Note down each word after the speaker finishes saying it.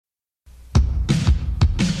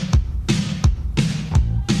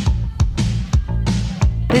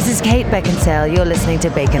is Kate Beckinsale. You're listening to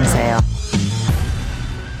Bacon Sale.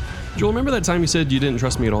 Joel, remember that time you said you didn't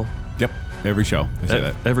trust me at all? Yep. Every show. I say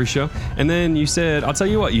that. Every show. And then you said, I'll tell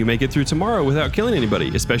you what, you make it through tomorrow without killing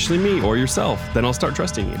anybody, especially me or yourself. Then I'll start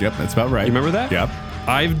trusting you. Yep, that's about right. You remember that? Yep.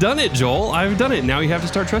 I've done it, Joel. I've done it. Now you have to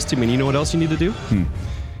start trusting me. And you know what else you need to do? You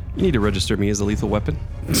need to register me as a lethal weapon.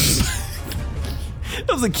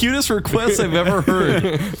 That was the cutest request I've ever heard.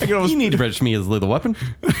 You need to register me as a lethal weapon.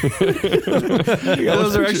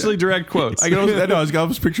 Those are actually direct quotes. I was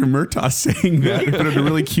almost picture Murtaugh saying that, but in a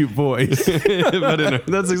really cute voice. But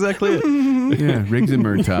that's exactly it. Yeah, Riggs and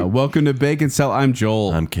Murtaugh. Welcome to Bacon Cell. I'm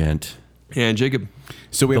Joel. I'm Kent. And Jacob.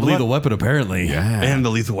 So we The have lethal weapon, apparently. Yeah. And the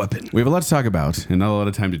lethal weapon. We have a lot to talk about and not a lot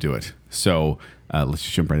of time to do it. So let's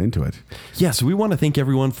just jump right into it. Yeah, so we want to thank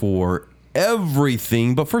everyone for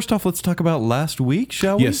everything. But first off, let's talk about last week,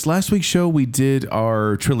 shall we? Yes, last week's show, we did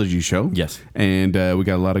our trilogy show. Yes. And we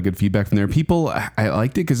got a lot of good feedback from there. People, I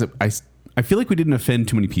liked it because I feel like we didn't offend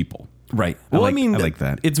too many people. Right. I Well, I mean, like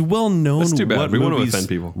that. It's well known That's too bad. what We want to movies offend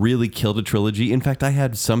people. really killed a trilogy. In fact, I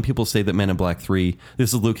had some people say that Men in Black 3,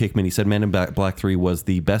 this is Luke Hickman, he said Men in Black 3 was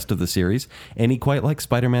the best of the series, and he quite likes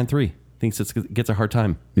Spider-Man 3. Thinks it gets a hard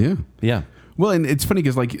time. Yeah. Yeah. Well, and it's funny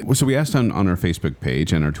because, so we asked on our Facebook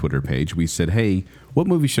page and our Twitter page, we said, hey, what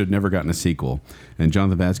movie should have never gotten a sequel? And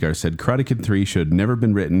Jonathan Vasgar said, Karate Kid 3 should have never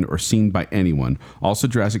been written or seen by anyone. Also,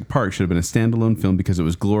 Jurassic Park should have been a standalone film because it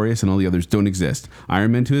was glorious and all the others don't exist.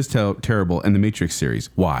 Iron Man 2 is terrible, and the Matrix series.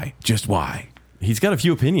 Why? Just why? He's got a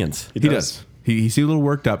few opinions. He does. He seemed a little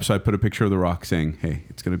worked up, so I put a picture of The Rock saying, hey,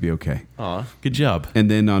 it's going to be okay. Aw, good job.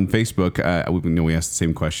 And then on Facebook, we asked the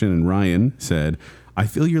same question, and Ryan said, I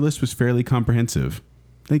feel your list was fairly comprehensive.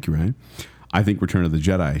 Thank you, Ryan. I think Return of the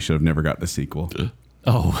Jedi should have never gotten a sequel.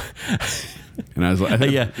 Oh. And I was like,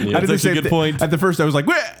 Yeah, I did that's the a same good thing. point. At the first, I was like,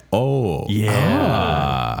 "Wah!" Oh,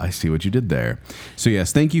 Yeah. I see what you did there. So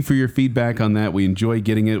yes, thank you for your feedback on that. We enjoy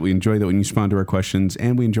getting it. We enjoy that when you respond to our questions,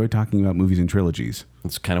 and we enjoy talking about movies and trilogies.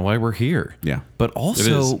 That's kind of why we're here. Yeah. But It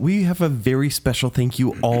also, is. we have a very special thank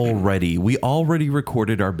you already. We already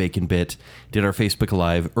recorded our Bacon Bit, did our Facebook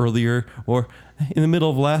Live earlier, or in the middle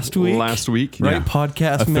of last week. Last week. Right? Yeah.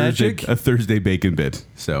 Podcast magic. a Thursday bacon bit.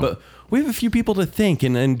 So But we have a few people to thank.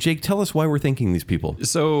 And Jake, tell us why we're thanking these people.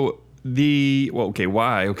 So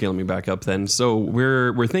why? Okay, let me back up then. So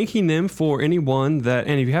we're thanking them for anyone that,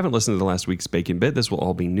 and if you haven't listened to the last week's Bacon Bit, this will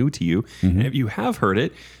all be new to you. And if you have heard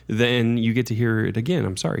it, then you get to hear it again.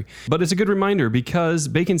 I'm sorry. But it's a good reminder because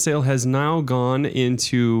Bacon Sale has now gone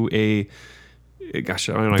into a, gosh,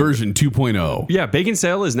 I don't know. version 2.0. Yeah, Bacon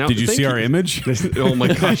Sale is now. Did you thank see our image? Oh my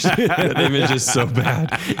gosh, that image is so bad.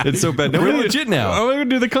 It's so bad. We're legit now. I'm gonna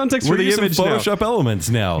do the context We're for the using image now. Photoshop elements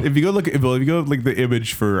now. If you go like the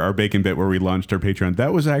image for our bacon bit where we launched our Patreon,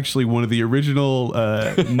 that was actually one of the original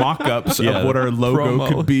mock-ups Yeah, of what our logo promo.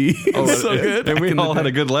 could be. Oh, so good. And we all had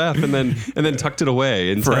a good laugh, and then tucked it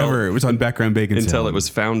away until, Forever. It was on background bacon until Sale. it was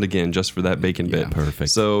found again just for that bacon bit. perfect.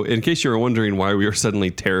 So, in case you were wondering why we were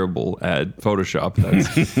suddenly terrible at Photoshop,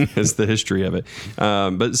 that's the history of it.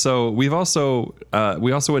 But so we also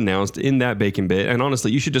announced in that bacon bit, and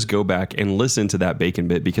honestly, you should just go back and listen to that bacon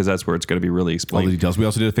bit because that's where it's going to be really all explained. the details. We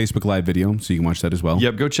also did a Facebook Live video, so you can watch that as well.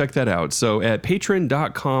 Yep, go check that out. So at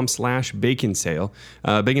patreon.com/bacon sale,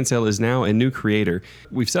 Bacon Sale is now a new creator.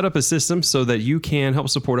 We've set up a system so that you can help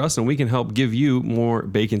support us and we can help give you more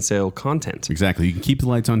Bacon Sale content. Exactly. You can keep the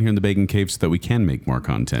lights on here in the Bacon Cave so that we can make more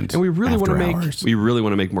content. And we really want to After make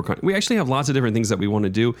hours. more content. We actually have lots of different things that we want to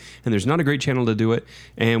do, and there's not a great channel to do it.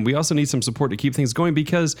 And we also need some support to keep things going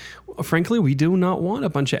because, frankly, we do not want a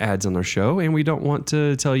bunch of ads on our show, and we don't want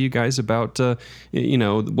to tell you guys about,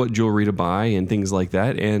 what jewelry to buy and things like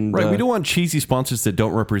that. And Right, we don't want cheesy sponsors that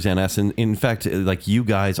don't represent us. And in fact, like you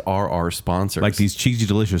guys are our sponsors. Like these cheesy,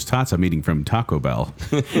 delicious tots I'm eating from Taco Bell.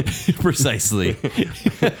 Precisely.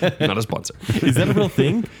 not a sponsor. Is that a real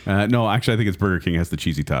thing? No, actually, I think it's Burger King has the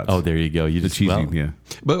cheesy tots. Oh, there you go. You the just cheesy, well, yeah.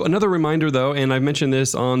 But another reminder, though, and I've mentioned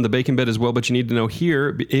this on the Bacon Bit as well, but you need to know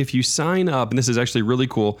here, if you sign up, and this is actually really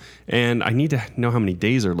cool, and I need to know how many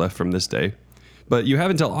days are left from this day. But you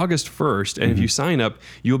have until August 1st, and if you sign up,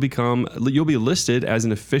 you'll be listed as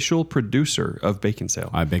an official producer of Bacon Sale.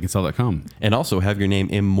 BaconSale.com. And also have your name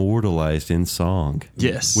immortalized in song.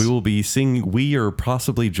 Yes. We will be singing, we or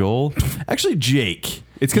possibly Joel. Actually, Jake.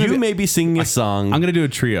 It's gonna you be- may be singing a song. I'm going to do a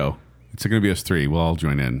trio. It's going to be us three. We'll all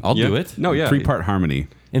join in. I'll Yeah. do it. No, yeah. 3-part harmony.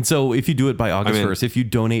 And so if you do it by August I'm in. 1st, if you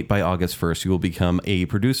donate by August 1st, you will become a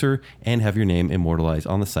producer and have your name immortalized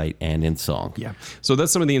on the site and in song. Yeah. So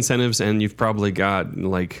that's some of the incentives, and you've probably got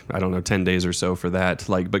like, I don't know, 10 days or so for that.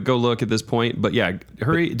 Like, but go look at this point. But yeah,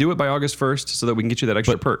 hurry, do it by August 1st so that we can get you that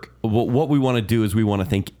extra perk. What we want to do is we want to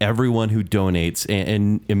thank everyone who donates,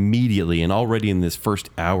 and immediately and already in this first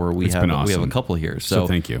hour we have been we have a awesome. couple here. So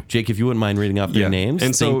thank you. Jake, if you wouldn't mind reading off their names,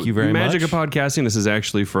 And so thank you very Magic much. of Podcasting, this is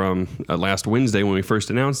actually from last Wednesday when we first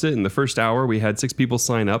announced it. In the first hour, we had 6 people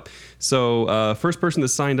sign up. So first person that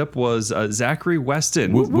signed up was Zachary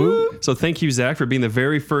Weston. Whoop, whoop. So thank you, Zach, for being the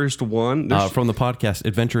very first one. From the podcast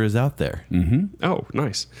Adventure is Out There. Oh,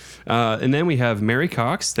 nice. And then we have Mary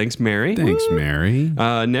Cox. Thanks, Mary. Thanks, Mary.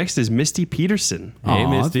 Next is Misty Peterson. Hey, Aw,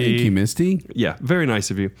 Misty. Thank you, Misty. Yeah, very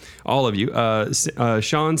nice of you. All of you.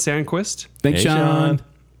 Sean Sandquist. Thanks, Hey, Sean.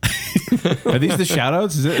 Are these the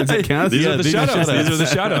shout-outs? Is it count? These Yeah, are the these are shout-outs. shout-outs. These are the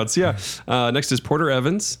shout-outs, yeah. Next is Porter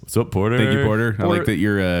Evans. What's up, Porter? Thank you, Porter. I Porter- like that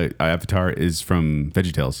your avatar is from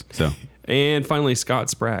VeggieTales. So, And finally, Scott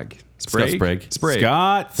Sprague. Sprague. Sprague.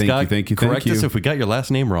 Scott, thank you. Correct us if we got your last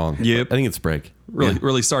name wrong. Yep. I think it's Sprague.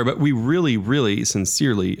 Really sorry, but we really, really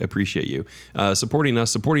sincerely appreciate you supporting us,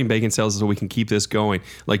 supporting Bacon Sales so we can keep this going.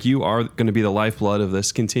 Like, you are going to be the lifeblood of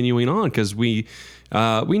this continuing on because we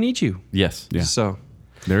need you. Yes. Yeah. So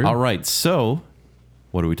there. All right. So,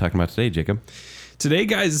 what are we talking about today, Jacob? today,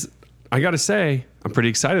 guys, I got to say, I'm pretty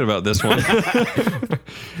excited about this one. He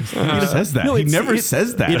says that. No, he it's- never it-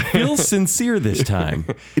 says that. It feels sincere this time.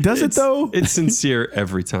 Does it though? It's sincere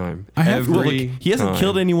every time. I have to every look- He hasn't time.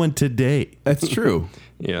 killed anyone today. That's true.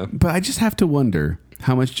 Yeah. But I just have to wonder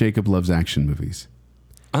how much Jacob loves action movies.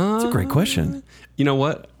 That's a great question. You know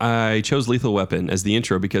what? I chose Lethal Weapon as the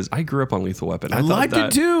intro because I grew up on Lethal Weapon. I thought liked it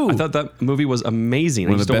that- too. I thought that movie was amazing.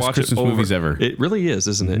 One I of used the to best watch Christmas it over. movies ever. It really is,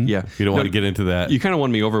 isn't it? Yeah. You don't want to get into that. You kind of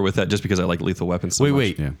won me over with that just because I like Lethal Weapon so much.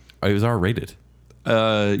 Wait. Yeah. Oh, it was R-rated.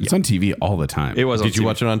 It's on TV all the time. It was on Did you TV.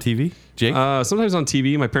 watch it on TV, Jake? Sometimes on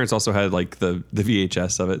TV. My parents also had like the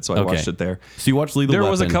VHS of it, so I watched it there. So you watched Lethal There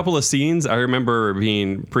Weapon. was a couple of scenes I remember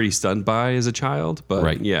being pretty stunned by as a child, but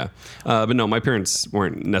Right. yeah. But no, my parents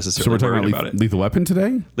weren't So necessarily we're talking worried about about it. Lethal Weapon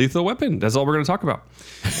today? Lethal Weapon. That's all we're going to talk about.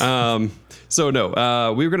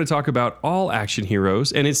 We're going to talk about all action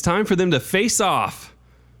heroes, and it's time for them to face off.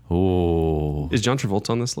 Oh, Is John Travolta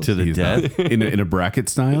on this list? to the He's death. not. In a bracket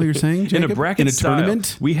style, you're saying? in Jacob? a bracket In a style,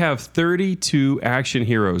 tournament? we have 32 action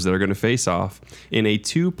heroes that are going to face off in a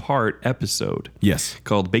 2-part episode Yes.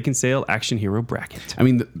 called Bacon Sale Action Hero Bracket. I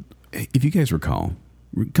mean, if you guys recall,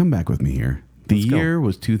 come back with me here. The go. year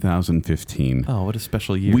was 2015. Oh, what a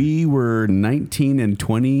special year. We were 19 and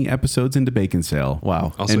 20 episodes into Bacon Sale.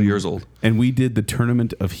 Wow. Also years old. And we did the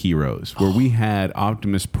Tournament of Heroes, where we had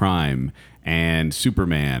Optimus Prime and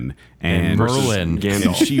Superman and Merlin. and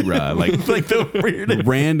Gandalf. She-Ra, like the weirdest.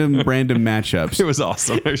 random matchups. It was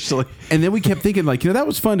awesome, actually. And then we kept thinking, like, that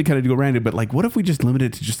was fun to kind of go random, but like, what if we just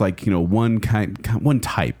limited it to just like, one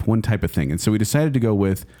type of thing? And so we decided to go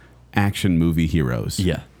with action movie heroes.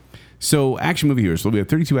 Yeah. So action movie heroes. So we have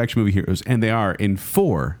 32 action movie heroes, and they are in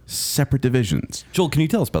 4 separate divisions. Joel, can you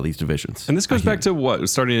tell us about these divisions? And this goes back to what?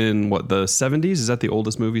 Starting in the 70s? Is that the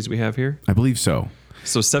oldest movies we have here? I believe so.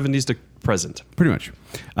 So 70s to present. Pretty much.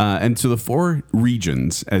 And so the 4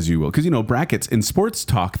 regions, as you will, because, brackets in sports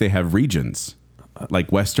talk, they have regions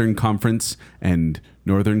like Western Conference and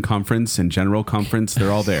Northern Conference and General Conference.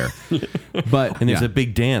 They're all there. But And there's yeah, a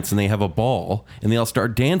big dance, and they have a ball, and they all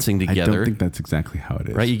start dancing I together. don't think that's exactly how it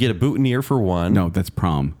is. Right? You get a boutonniere for one. No, that's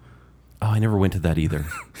prom. Oh, I never went to that either.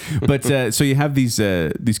 But so you have these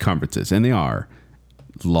conferences, and they are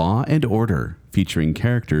Law and Order, featuring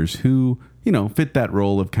characters who fit that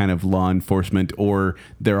role of kind of law enforcement, or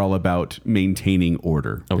they're all about maintaining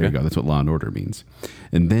order. There Okay. you go. That's what Law and Order means.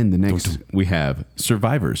 And then the next we have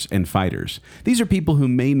Survivors and Fighters. These are people who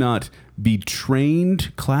may not be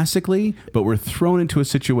trained classically, but were thrown into a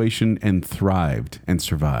situation and thrived and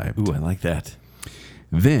survived. Ooh, I like that.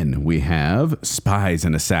 Then we have Spies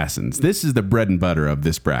and Assassins. This is the bread and butter of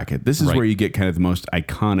this bracket. This is Right. where you get kind of the most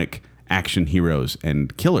iconic action heroes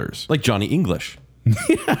and killers. Like Johnny English.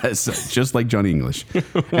 Yes, just like Johnny English.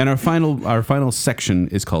 And our final section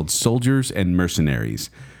is called Soldiers and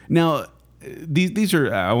Mercenaries. Now, these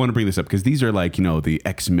are I want to bring this up because these are like, the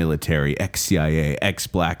ex-military, ex-CIA,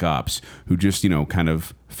 ex-Black Ops who just, kind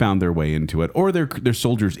of found their way into it, or they're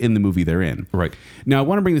soldiers in the movie they're in. Right. Now, I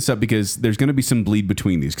want to bring this up because there's going to be some bleed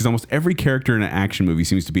between these, because almost every character in an action movie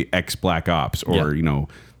seems to be ex-Black Ops or, Yeah.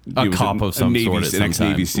 A it was cop of some Navy, sort at an some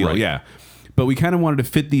ex-Navy time. SEAL. Right. Yeah. But we kind of wanted to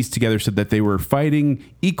fit these together so that they were fighting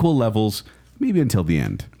equal levels, maybe until the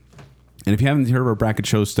end. And if you haven't heard of our bracket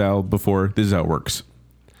show style before, this is how it works.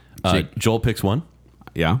 Joel picks one.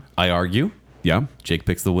 Yeah. I argue. Yeah. Jake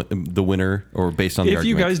picks the winner, or based on the If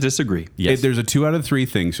you argument. guys disagree. Yes. There's a 2 out of 3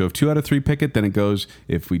 thing. So if 2 out of 3 pick it, then it goes.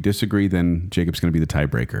 If we disagree, then Jacob's going to be the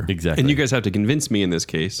tiebreaker. Exactly. And you guys have to convince me in this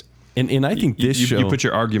case. And I think this show... You put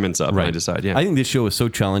your arguments up and I decide, yeah. I think this show is so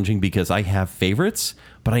challenging because I have favorites,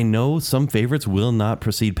 but I know some favorites will not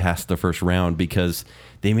proceed past the first round because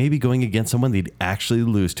they may be going against someone they'd actually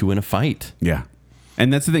lose to in a fight. Yeah.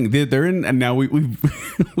 And that's the thing. They're in, and now we've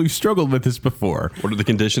we've struggled with this before. What are the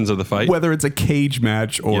conditions of the fight? Whether it's a cage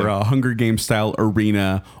match or Yeah. a Hunger Games style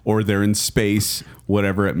arena, or they're in space,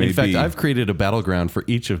 whatever it may In fact, be. I've created a battleground for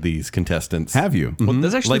each of these contestants. Have you? Well,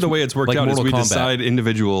 that's actually Like- the way it's worked like out is Mortal we Kombat. decide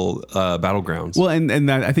individual battlegrounds. Well, and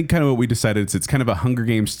that, I think kind of what we decided is it's kind of a Hunger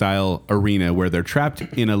Games style arena where they're trapped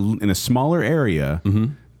in a smaller area,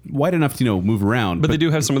 wide enough to move around. but they do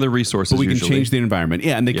have some of the resources But we can usually. change the environment.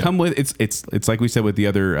 Yeah, and they come with it's like we said with the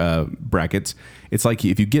other brackets. It's like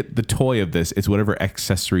if you get the toy of this, it's whatever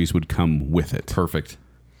accessories would come with it. Perfect.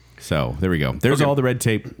 So there we go. There's Okay. all the red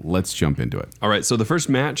tape. Let's jump into it. All right, so the first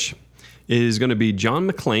match is going to be John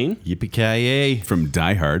McClane Yippee-ki-yay. From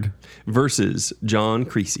Die Hard, versus John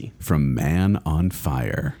Creasy. from Man on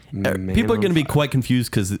Fire. People are going to be quite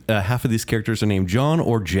confused because half of these characters are named John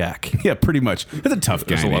or Jack. Yeah, pretty much. That's a tough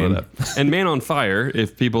guy. There's a lot of name. that. And Man on Fire,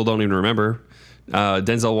 if people don't even remember,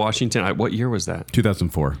 Denzel Washington. What year was that?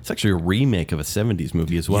 2004. It's actually a remake of a 70s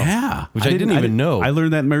movie as well. Yeah, Which I didn't even know. I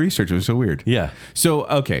learned that in my research. It was so weird. Yeah. So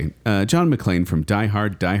okay, John McClane from Die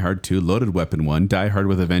Hard, Die Hard 2, Loaded Weapon 1, Die Hard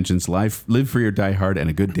with a Vengeance, Live for Your Die Hard, and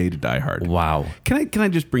A Good Day to Die Hard. Wow. Can I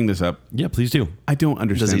just bring this up? Yeah, please do. I don't he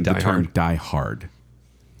understand the die term hard? Die Hard.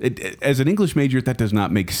 As an English major, that does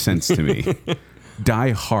not make sense to me. Die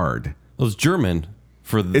Hard. Well, it's German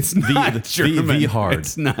for the, It's not the, German. the hard.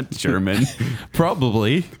 It's not German.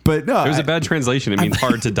 Probably. But no, There's a bad translation. It means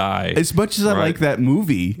hard to die. as much as I Right. like that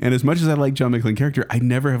movie, and as much as I like John McClane character, I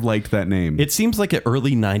never have liked that name. It seems like an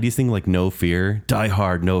early 90s thing like No Fear. Die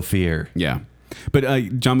Hard, No Fear. Yeah. But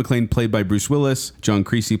John McClane played by Bruce Willis, John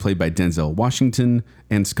Creasy played by Denzel Washington,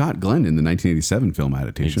 and Scott Glenn in the 1987 film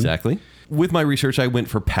adaptation. Exactly. With my research, I went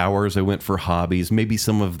for powers, I went for hobbies, maybe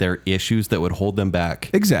some of their issues that would hold them back.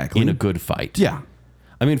 Exactly. In a good fight. Yeah.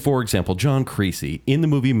 I mean, for example, John Creasy, in the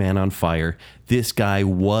movie Man on Fire, this guy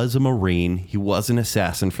was a Marine. He was an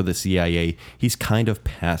assassin for the CIA. He's kind of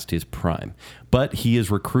past his prime. But he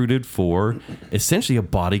is recruited for essentially a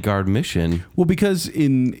bodyguard mission. Well, because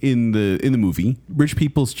in the movie, rich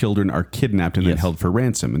people's children are kidnapped and then Yes. held for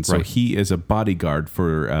ransom, and so Right. he is a bodyguard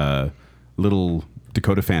for little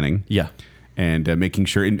Dakota Fanning. Yeah. And making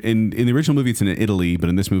sure in the original movie it's in Italy, but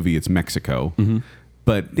in this movie it's Mexico.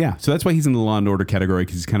 But yeah, so that's why he's in the Law and Order category,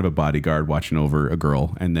 because he's kind of a bodyguard watching over a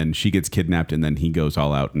girl, and then she gets kidnapped, and then he goes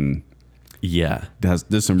all out and Yeah. does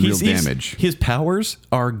some real damage. His powers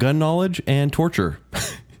are gun knowledge and torture.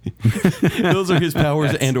 Those are his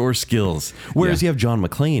powers and or skills. Whereas Yeah. you have John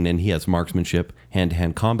McClane, and he has marksmanship,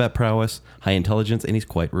 hand-to-hand combat prowess, high intelligence, and he's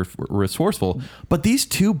quite resourceful. But these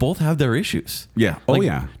two both have their issues. Yeah. Oh, Like,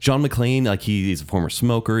 yeah. John McClane, like he's a former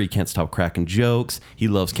smoker. He can't stop cracking jokes. He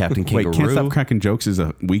loves Captain Kangaroo. Wait, can't stop cracking jokes is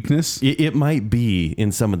a weakness? It might be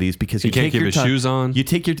in some of these because you can't take keep your his time- shoes on? You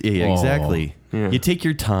take your exactly. Yeah. You take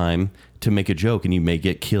your time to make a joke and you may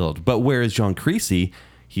get killed. But whereas John Creasy,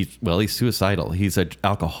 he's suicidal. He's an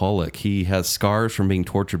alcoholic. He has scars from being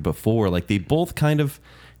tortured before. Like they both kind of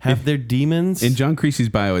have their demons. In John Creasy's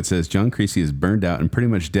bio, it says John Creasy is burned out and pretty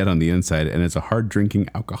much dead on the inside, and is a hard drinking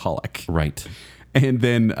alcoholic. right. And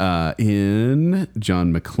then in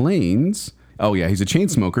John McClane's, he's a chain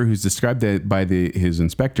smoker who's described by his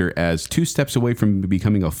inspector as 2 steps away from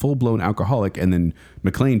becoming a full blown alcoholic. And then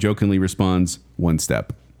McClane jokingly responds, 1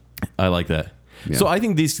 step. I like that. Yeah. So I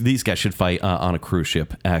think these guys should fight on a cruise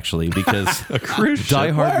ship actually because A cruise ship? Die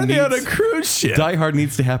Hard Why are they on a needs cruise ship? Die Hard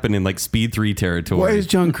needs to happen in like Speed 3 territory. Why is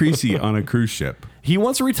John Creasy on a cruise ship? He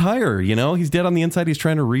wants to retire, he's dead on the inside. He's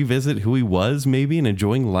trying to revisit who he was maybe and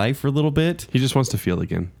enjoying life for a little bit. He just wants to feel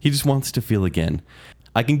again. He just wants to feel again.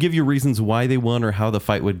 I can give you reasons why they won or how the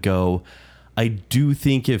fight would go. I do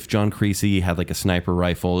think if John Creasy had like a sniper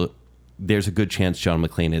rifle, there's a good chance John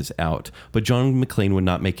McClane is out. But John McClane would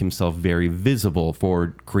not make himself very visible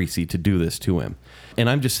for Creasy to do this to him. And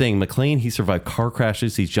I'm just saying, McClane, he survived car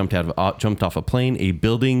crashes. He's jumped off a plane, a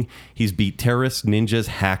building. He's beat terrorists, ninjas,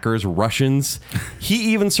 hackers, Russians.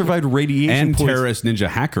 He even survived radiation And poisoning. terrorist ninja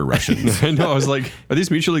hacker Russians. I know. I was like, are these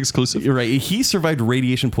mutually exclusive? You're right. He survived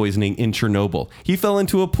radiation poisoning in Chernobyl. He fell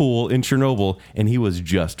into a pool in Chernobyl and he was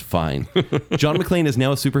just fine. John McClane is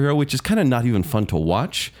now a superhero, which is kind of not even fun to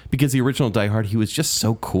watch because the original Die Hard, he was just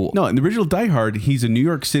so cool. No, in the original Die Hard, he's a New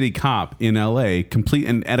York City cop in L.A., complete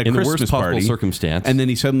and at a in the Christmas worst possible party. circumstance. can't. And then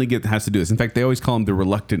he suddenly has to do this. In fact, they always call him the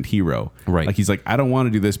reluctant hero. Right. Like he's like, I don't want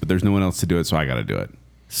to do this, but there's no one else to do it, so I got to do it.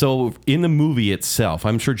 So in the movie itself,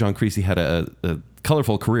 I'm sure John Creasy had a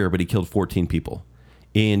colorful career, but he killed 14 people.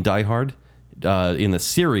 In Die Hard, in the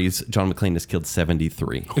series, John McClane has killed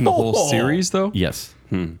 73. In the whole series, though? Yes.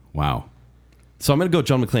 Wow. So I'm going to go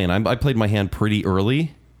John McClane. I played my hand pretty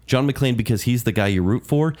early. John McClane because he's the guy you root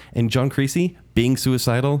for. And John Creasy, being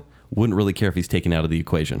suicidal, wouldn't really care if he's taken out of the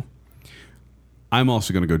equation. I'm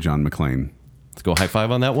also going to go John McClane. Let's go high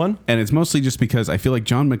five on that one. And it's mostly just because I feel like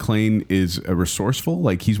John McClane is resourceful.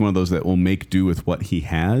 Like he's one of those that will make do with what he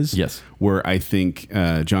has. Yes. Where I think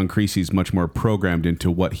John Creasy is much more programmed into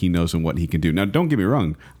what he knows and what he can do. Now, don't get me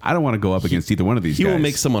wrong. I don't want to go up against either one of these He guys. will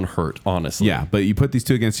make someone hurt, honestly. Yeah, but you put these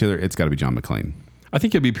two against each other, it's got to be John McClane. I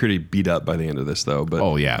think he'll be pretty beat up by the end of this, though. But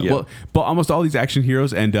Oh yeah. Well, but almost all these action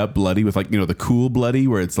heroes end up bloody with like, the cool bloody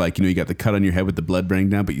where it's like, you got the cut on your head with the blood running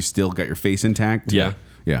down, but you still got your face intact. Yeah.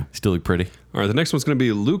 Yeah. Still look pretty. All right, the next one's going to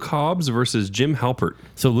be Luke Hobbs versus Jim Halpert.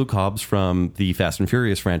 So Luke Hobbs from the Fast and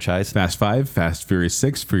Furious franchise. Fast 5, Fast Furious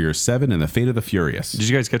 6, Furious 7, and The Fate of the Furious. Did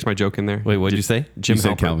you guys catch my joke in there? Wait, what did you say? Jim You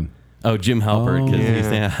said Halpert. Calvin. Oh, Jim Halpert. 'cause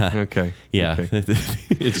Yeah. he's- Okay. Yeah. Okay.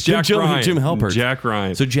 It's Jack Ryan. Jim Halpert. Jack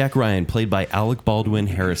Ryan. So Jack Ryan, played by Alec Baldwin,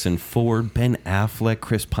 Harrison Ford, Ben Affleck,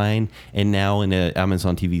 Chris Pine, and now in an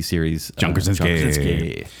Amazon TV series, John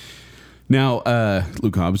Krasinski. Now,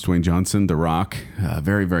 Luke Hobbs, Dwayne Johnson, The Rock,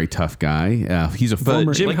 very, very tough guy. He's a but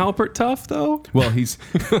former... Jim Halpert tough, though? Well, he's...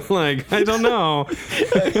 Like, I don't know.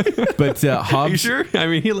 But Hobbs... Are you sure? I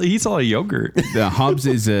mean, he's all yogurt. Hobbs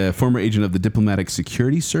is a former agent of the Diplomatic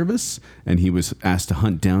Security Service, and he was asked to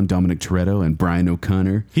hunt down Dominic Toretto and Brian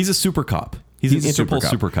O'Connor. He's a super cop. He's an Interpol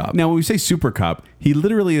super cop. Now, when we say super cop, he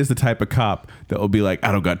literally is the type of cop that will be like,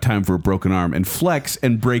 I don't got time for a broken arm, and flex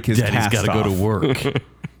and break his Daddy's cast got to off. go to work.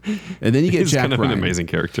 And then you get He's Jack kind of Ryan. an amazing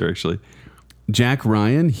character, actually. Jack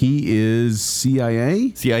Ryan, he is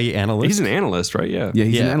CIA. CIA analyst. He's an analyst, right? Yeah. Yeah,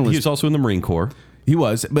 he's an analyst. He was also in the Marine Corps. He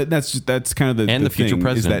was, but that's kind of And the future thing,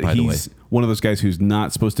 president, is that by the way. he's one of those guys who's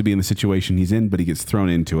not supposed to be in the situation he's in, but he gets thrown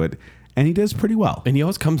into it, and he does pretty well. And he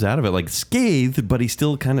always comes out of it like scathed, but he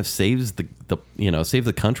still kind of saves saves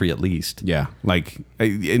the country at least. Yeah, like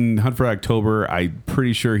in Hunt for October, I'm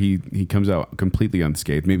pretty sure he comes out completely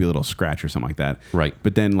unscathed, maybe a little scratch or something like that. Right.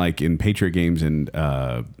 But then, like in Patriot Games and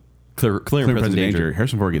Clear and present danger.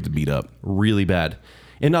 Harrison Ford gets beat up. Really bad.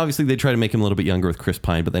 And obviously they try to make him a little bit younger with Chris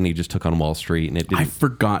Pine, but then he just took on Wall Street and it didn't. I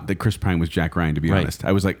forgot that Chris Pine was Jack Ryan. To be Right. honest,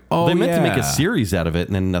 I was like, oh, they meant to make yeah. a series out of it,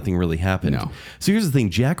 and then nothing really happened. No. So here's the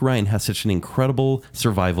thing: Jack Ryan has such an incredible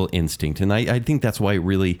survival instinct, and I think that's why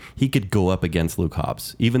really he could go up against Luke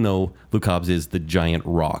Hobbs, even though Luke Hobbs is the giant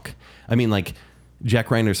rock. I mean, like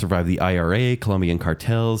Jack Ryan has survived the IRA, Colombian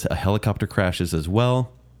cartels, helicopter crashes as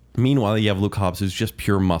well. Meanwhile, you have Luke Hobbs, who's just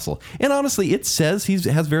pure muscle. And honestly, it says he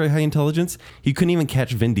has very high intelligence. He couldn't even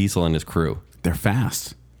catch Vin Diesel and his crew. They're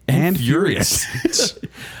fast and furious.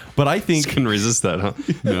 But I think Couldn't resist that, huh?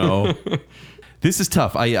 No. this is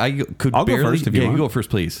tough. I could I'll go barely. first if you yeah, want. you go first,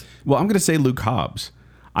 please. Well, I'm going to say Luke Hobbs.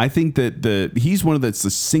 I think that he's one of that's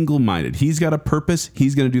the single-minded. He's got a purpose.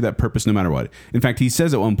 He's going to do that purpose no matter what. In fact, he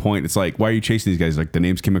says at one point, it's like, why are you chasing these guys? Like, the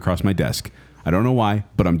names came across my desk. I don't know why,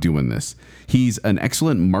 but I'm doing this. He's an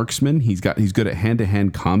excellent marksman. He's good at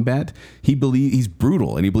hand-to-hand combat. He's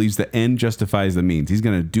brutal, and he believes the end justifies the means. He's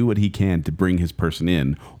going to do what he can to bring his person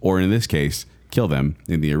in, or in this case, kill them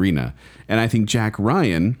in the arena. And I think Jack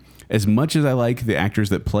Ryan, as much as I like the actors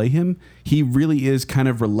that play him, he really is kind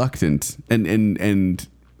of reluctant and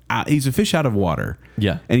he's a fish out of water.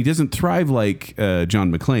 Yeah. And he doesn't thrive like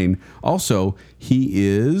John McClane. Also, he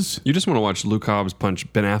is You just want to watch Luke Hobbs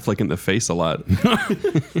punch Ben Affleck in the face a lot.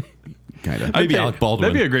 kind of. Maybe Alec Baldwin.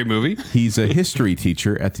 That'd be a great movie. He's a history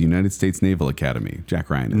teacher at the United States Naval Academy. Jack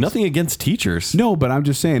Ryan is. Nothing against teachers. No, but I'm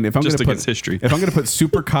just saying if I'm Just going to put against history. if I'm going to put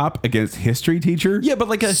super cop against history teacher, Yeah, but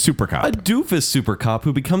like a super cop. a doofus super cop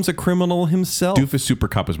who becomes a criminal himself. Doofus Super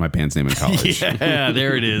Cop was my band's name in college. Yeah,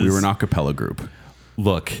 there it is. We were an a cappella group.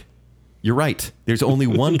 Look, you're right. There's only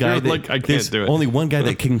one guy You're that like, I can't there's do it. only one guy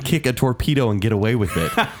that can kick a torpedo and get away with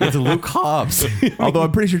it. It's Luke Hobbs. Although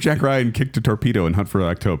I'm pretty sure Jack Ryan kicked a torpedo in Hunt for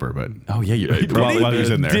October, but Oh yeah, you're right. while he was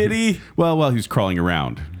in there. Did he? Well, while he was crawling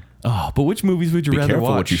around. Oh, but which movies would you Be rather careful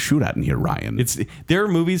watch? what you shoot at in here, Ryan. There are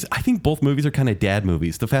movies. I think both movies are kind of dad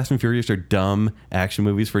movies. The Fast and Furious are dumb action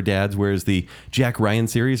movies for dads, whereas the Jack Ryan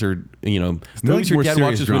series are movies like your more dad serious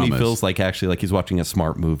watches when he dramas. feels like actually like he's watching a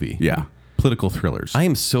smart movie. yeah, political thrillers. I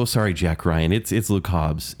am so sorry, Jack Ryan. It's Luke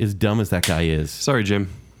Hobbs. As dumb as that guy is. Sorry, Jim.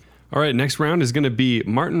 All right, next round is going to be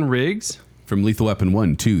Martin Riggs From Lethal Weapon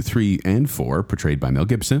 1, 2, 3, and 4, portrayed by Mel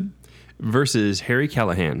Gibson. versus Harry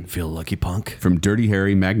Callahan. Feel lucky, punk. From Dirty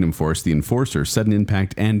Harry, Magnum Force, The Enforcer, Sudden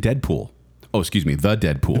Impact, and Deadpool. Oh, excuse me, The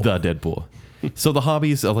Deadpool. The Deadpool. So the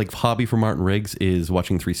hobbies, hobby for Martin Riggs is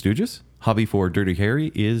watching Three Stooges. Hobby for Dirty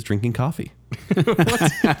Harry is drinking coffee.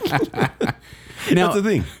 Now, That's the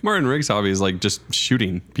thing. Martin Riggs' hobby is like just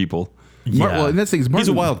shooting people. Well, and that's the thing is He's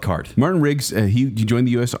a wild card. Martin Riggs, he joined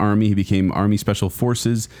the U.S. Army. He became Army Special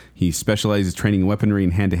Forces. He specializes training weaponry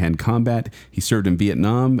and hand-to-hand combat. He served in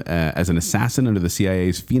Vietnam as an assassin under the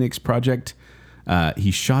CIA's Phoenix Project.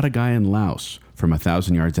 He shot a guy in Laos from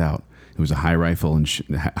 1,000 yards out. It was a high rifle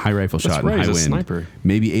shot right, in high he's a wind. sniper.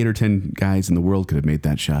 Maybe 8 or 10 guys in the world could have made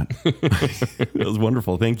that shot. That was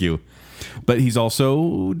wonderful. Thank you. But he's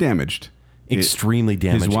also damaged. Extremely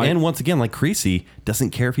damaged. wife- And once again, like Creasy, doesn't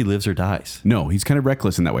care if he lives or dies. No, he's kind of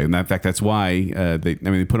reckless in that way. And in fact, that's why they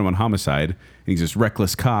put him on homicide. And he's this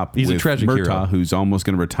reckless cop. He's a with tragic Murtaugh, hero. who's almost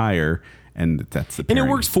going to retire. And that's the And it pairing.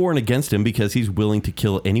 works for and against him because he's willing to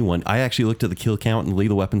kill anyone. I actually looked at the kill count in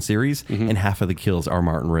Lethal Weapon series, and half of the kills are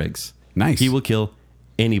Martin Riggs. Nice. He will kill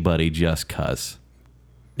anybody just cuz.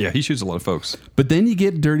 Yeah, he shoots a lot of folks. But then you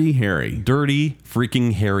get Dirty Harry. Dirty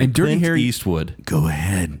freaking Harry. And Dirty Clint Harry- Eastwood. Go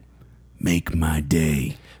ahead. Make my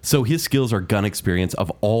day. So his skills are gun experience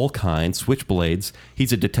of all kinds, switchblades.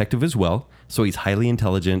 He's a detective as well, so he's highly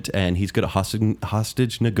intelligent and he's good at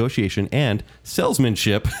hostage negotiation and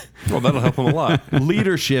salesmanship, Well, that'll help him a lot.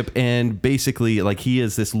 leadership, and basically, like, he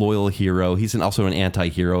is this loyal hero. He's also an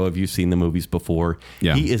anti-hero. If you've seen the movies before,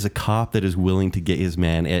 Yeah. he is a cop that is willing to get his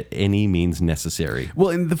man at any means necessary. Well,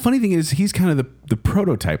 and the funny thing is, he's kind of the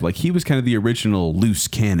prototype. Like, he was kind of the original loose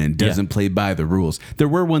cannon, doesn't play by the rules. There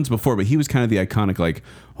were ones before, but he was kind of the iconic, like,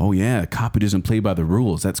 oh yeah, a cop who doesn't play by the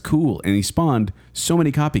rules. That's cool. And he spawned so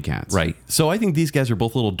many copycats. Right. So I think these guys are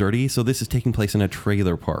both a little dirty. So this is taking place in a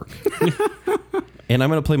trailer park. And I'm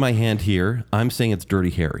going to play my hand here. I'm saying it's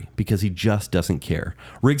Dirty Harry because he just doesn't care.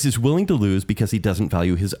 Riggs is willing to lose because he doesn't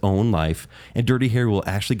value his own life. And Dirty Harry will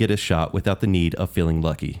actually get his shot without the need of feeling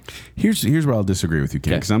lucky. Here's where I'll disagree with you,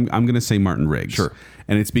 Ken, Okay. because I'm going to say Martin Riggs. Sure.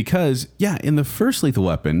 And it's because, yeah, in the first Lethal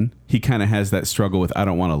Weapon, he kind of has that struggle with I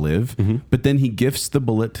don't want to live. But then he gifts the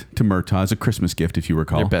bullet to Murtaugh as a Christmas gift, if you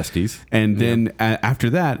recall. They're besties. And then after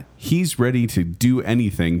that, he's ready to do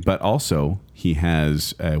anything, but also he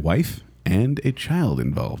has a wife and a child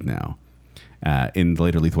involved now in the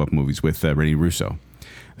later Lethal Weapon movies with Rene Russo.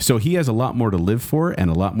 So he has a lot more to live for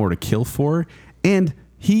and a lot more to kill for. And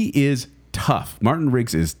he is tough. Martin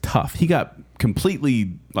Riggs is tough. He got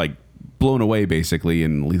completely like blown away basically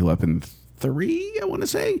in Lethal Weapon 3, I want to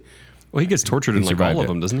say. Well, he gets tortured in like survived all it. of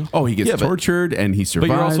them, doesn't he? Oh, he gets Yeah, but- tortured and he But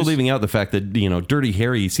survives. you're also leaving out the fact that, Dirty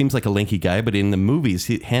Harry seems like a lanky guy, but in the movies,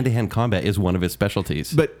 hand-to-hand combat is one of his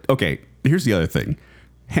specialties. But okay, here's the other thing.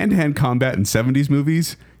 Hand-to-hand combat in 70s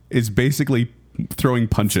movies is basically throwing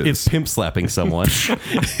punches. It's pimp slapping someone.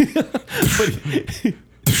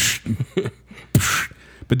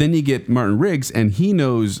 But then you get Martin Riggs, and he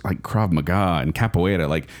knows like Krav Maga and Capoeira.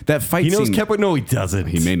 Like that fight He knows scene. Capoeira. No, he doesn't.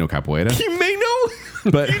 He may know Capoeira. He may know.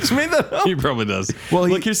 But- he just made that up. He probably does. Well,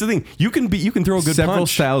 Look, here's the thing. You can throw a good several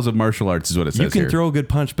punch. styles of martial arts is what it says You can here. throw a good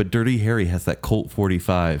punch, but Dirty Harry has that Colt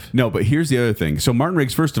 45. No, but here's the other thing. So Martin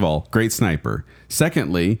Riggs, first of all, great sniper.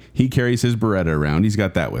 Secondly, he carries his Beretta around. He's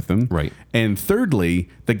got that with him. Right. And thirdly,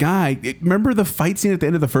 the guy. Remember the fight scene at the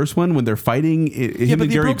end of the first one when they're fighting? Yeah, but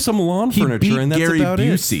they broke some lawn furniture, beat and that's Gary about it.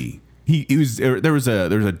 Busey. He was there was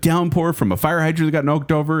a downpour from a fire hydrant that got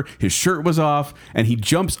knocked over. His shirt was off, and he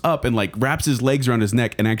jumps up and like wraps his legs around his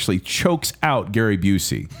neck and actually chokes out Gary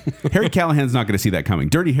Busey. Harry Callahan's not going to see that coming.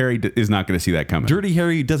 Dirty Harry is not going to see that coming. Dirty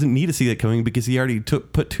Harry doesn't need to see that coming because he already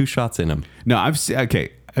put 2 shots in him. No,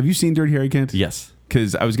 okay. Have you seen Dirty Harry, Kent? Yes.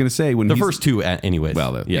 Because I was going to say when The he's- first 2, anyways.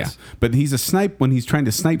 Well, yes. yeah. But he's a snipe when he's trying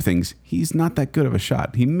to snipe things. He's not that good of a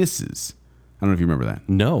shot. He misses. I don't know if you remember that.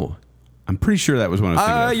 No. I'm pretty sure that was one I was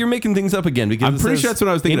thinking of. You're making things up again because I'm it pretty says sure that's what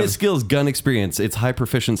I was thinking In of. his skills, gun experience, it's high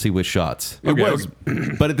proficiency with shots. It was,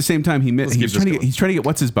 but at the same time, he's keep this going. trying to get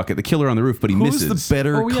what's his bucket, the killer on the roof, but he Who's misses. the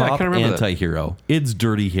better Oh, yeah, I cop kinda remember that. anti-hero? It's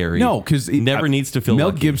Dirty Harry. No, because never needs to feel Mel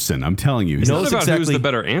lucky. Gibson. I'm telling you, It's not knows about who's exactly- the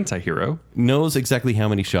better anti-hero. Knows exactly how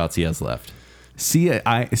many shots he has left.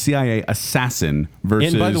 CIA assassin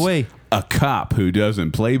versus And by the way- a cop who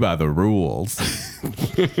doesn't play by the rules.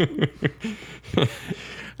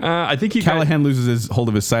 I think he Callahan loses his hold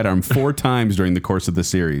of his sidearm 4 times during the course of the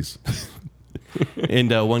series, And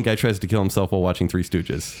one guy tries to kill himself while watching Three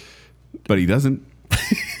Stooges. but he doesn't.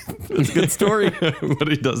 That's a good story. but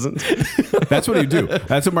he doesn't. That's what he'd do.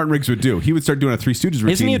 That's what Martin Riggs would do. He would start doing a Three Stooges routine.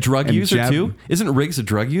 Isn't he a drug and user jab- too? Isn't Riggs a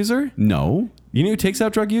drug user? No. You know who takes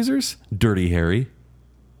out drug users? Dirty Harry.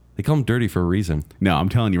 They call him Dirty for a reason. No, I'm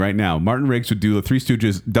telling you right now, Martin Riggs would do the Three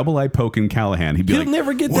Stooges double eye poke in Callahan. He'd be He'll like,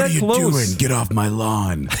 never get "What that are you close." doing? Get off my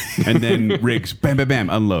lawn!" And then Riggs, bam, bam, bam,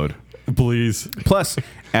 unload. Please. Plus,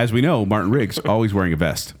 as we know, Martin Riggs always wearing a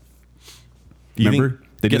vest. Remember?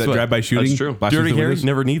 They did guess that what? drive-by shooting. That's true. Blasted Dirty through the Harry windows?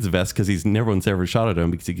 never needs a vest because no one's ever shot at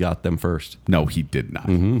him because he got them first. No, he did not.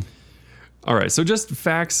 All right, so just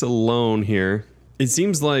facts alone here. It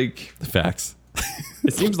seems like Facts.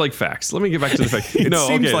 facts. Let me get back to the facts. It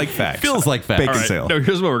seems like facts. Feels like facts. Bacon All right, sale. no,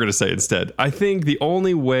 here's what we're going to say instead. I think the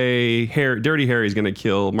only way Dirty Harry is going to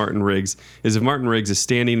kill Martin Riggs is if Martin Riggs is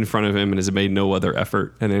standing in front of him and has made no other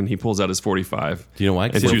effort, and then he pulls out his 45. Do you know why?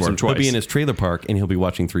 And 'Cause shoots him he'll be twice. in his trailer park and he'll be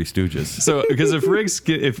watching Three Stooges. So, because if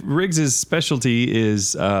Riggs's specialty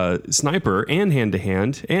is sniper and hand to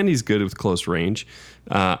hand, and he's good with close range,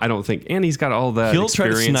 I don't think, and he's got all that He'll try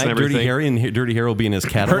to experience and snipe everything. Dirty Harry, and Dirty Harry will be in his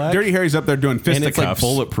Cadillac. Dirty Harry's up there doing and it's like fisticuffs.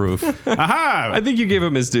 bulletproof. Aha! I think you gave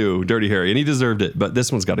him his due, Dirty Harry, and he deserved it. But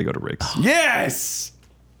this one's got to go to Riggs. Yes!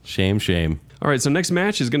 Shame, shame. All right, so next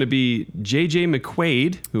match is going to be J.J.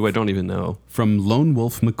 McQuaid, who I don't even know. From Lone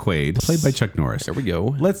Wolf McQuaid, played by Chuck Norris. There we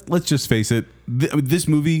go. Let's just face it. This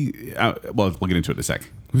movie, well, we'll get into it in a sec.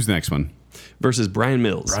 Who's the next one? Versus Brian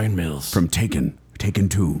Mills. Brian Mills. From Taken, Taken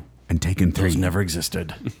 2, and Taken 3. Those never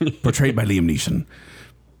existed. Portrayed by Liam Neeson.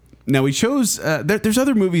 Now, he chose... there's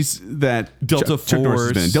other movies that Delta Chuck Norris has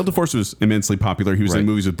Force. been in. Delta Force was immensely popular. He was in Right.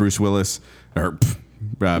 movies with Bruce Willis. Or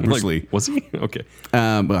Bruce Like, Lee. was he? Okay.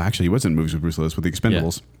 Well, actually, he was in movies with Bruce Willis with The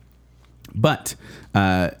Expendables. But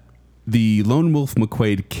the Lone Wolf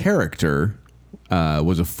McQuaid character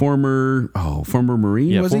was a former Marine,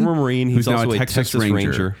 Yeah, was he? former Marine. He's Who's now also a a Texas Texas Ranger.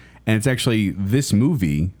 Ranger. And it's actually this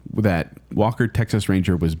movie that Walker, Texas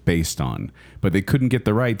Ranger was based on. But they couldn't get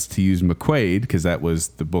the rights to use McQuaid because that was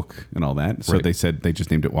the book and all that. So Right. they said they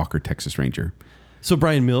just named it Walker, Texas Ranger. So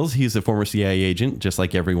Brian Mills, he's a former CIA agent, just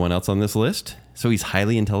like everyone else on this list. So he's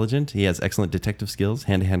highly intelligent. He has excellent detective skills,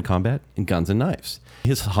 hand-to-hand combat, and guns and knives.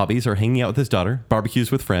 His hobbies are hanging out with his daughter,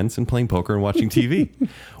 barbecues with friends, and playing poker and watching TV.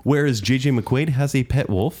 Whereas J.J. McQuaid has a pet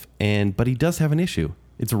wolf, but he does have an issue.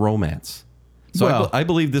 It's romance. So Well- I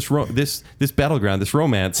believe this battleground, this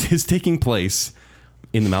romance, is taking place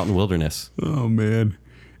in the mountain wilderness. Oh, man.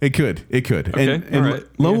 It could. Okay, And all right.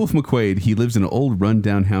 Lone Yeah. Wolf McQuaid, he lives in an old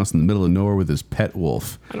rundown house in the middle of nowhere with his pet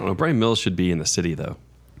wolf. I don't know. Brian Mills should be in the city, though.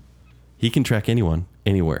 He can track anyone,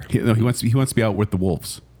 anywhere. He wants to be out with the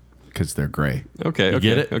wolves because they're gray. Okay. You okay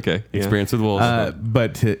get it? Okay. Yeah. Experience with wolves.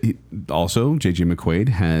 But also, J.J. McQuaid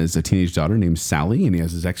has a teenage daughter named Sally, and he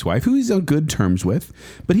has his ex-wife, who he's on good terms with.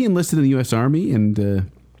 But he enlisted in the U.S. Army,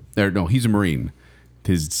 he's a Marine.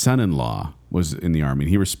 His son-in-law was in the Army,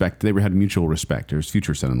 and they had mutual respect. Or his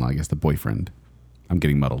future son-in-law, I guess, the boyfriend. I'm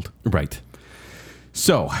getting muddled. Right.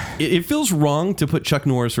 So, It feels wrong to put Chuck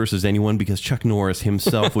Norris versus anyone because Chuck Norris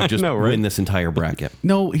himself would just know, right? win this entire bracket.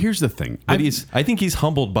 no, here's the thing. But I think he's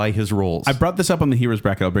humbled by his roles. I brought this up on the Heroes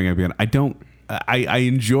bracket. I'll bring it up again. I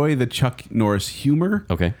enjoy the Chuck Norris humor.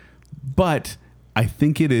 Okay. But I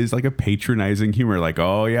think it is like a patronizing humor. Like,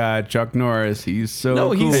 oh yeah, Chuck Norris, he's so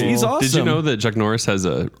No, cool. he's awesome. Did you know that Chuck Norris has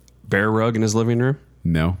a bear rug in his living room?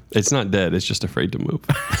 No. It's not dead. It's just afraid to move.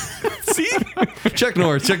 See? Chuck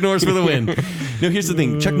Norris for the win. No, here's the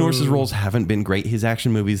thing. Chuck Norris's roles haven't been great. His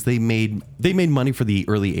action movies, they made money for the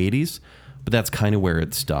early 80s, but that's kind of where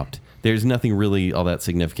it stopped. There's nothing really all that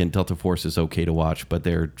significant. Delta Force is okay to watch, but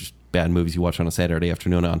they're just bad movies you watch on a Saturday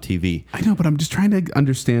afternoon on TV. I know, but I'm just trying to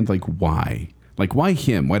understand like why. Like why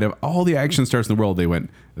him? Why do all the action stars in the world they went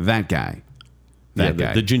that guy. That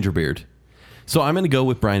guy. The ginger beard. So I'm going to go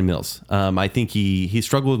with Brian Mills. I think he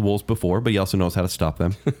struggled with wolves before, but he also knows how to stop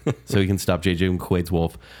them. So he can stop J.J. McQuaid's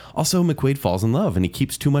wolf. Also, McQuaid falls in love, and he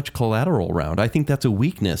keeps too much collateral around. I think that's a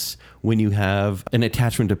weakness when you have an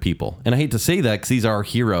attachment to people. And I hate to say that because these are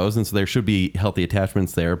heroes, and so there should be healthy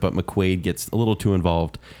attachments there, but McQuaid gets a little too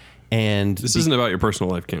involved. And This isn't about your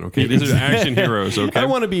personal life, Ken, okay? These are action heroes, okay? I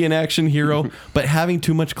want to be an action hero, but having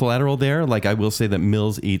too much collateral there, like I will say that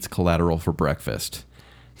Mills eats collateral for breakfast.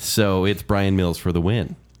 So it's Brian Mills for the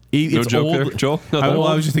win. No It's joke old- there, Joel? No,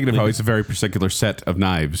 I was just thinking of how he's a very particular set of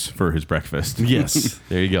knives for his breakfast. Yes,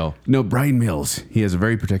 there you go. No, Brian Mills. He has a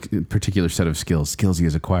very particular set of skills he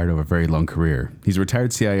has acquired over a very long career. He's a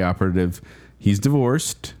retired CIA operative. He's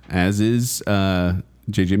divorced, as is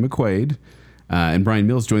J.J. McQuaid. And Brian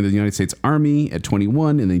Mills joined the United States Army at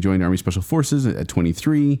 21, and then he joined Army Special Forces at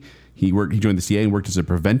 23. He joined the CIA and worked as a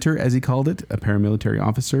preventer, as he called it, a paramilitary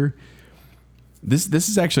officer. This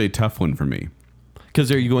is actually a tough one for me.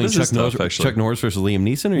 Because are you going This is Chuck tough, actually. Norris versus Liam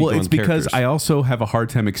Neeson? Or are you Well, going it's because characters? I also have a hard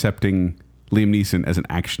time accepting Liam Neeson as an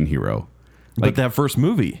action hero. But that first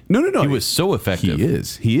movie, No. he was so effective.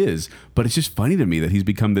 He is. But it's just funny to me that he's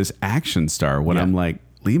become this action star when Yeah. I'm like,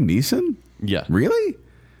 Liam Neeson? Yeah. Really?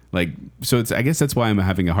 Like, so it's, I guess that's why I'm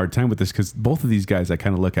having a hard time with this, because both of these guys I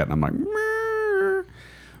kind of look at and I'm like, meh.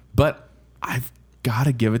 But I've got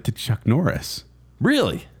to give it to Chuck Norris.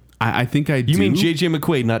 Really? I think I do. You mean J.J.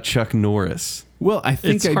 McQuaid, not Chuck Norris? Well, I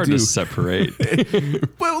think It's I hard do. to separate.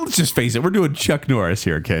 Well, let's just face it. We're doing Chuck Norris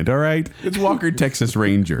here, Kent. All right, it's Walker Texas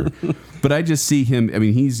Ranger, but I just see him. I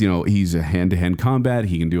mean, he's a hand-to-hand combat.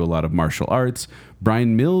 He can do a lot of martial arts.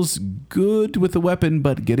 Brian Mills, good with a weapon,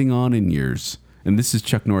 but getting on in years. And this is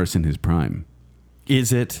Chuck Norris in his prime.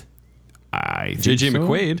 Is it? I think J.J. so.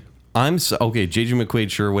 McQuade. Okay, J.J. McQuade,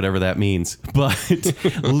 sure, whatever that means. But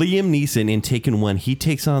Liam Neeson in Taken 1, he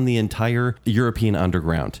takes on the entire European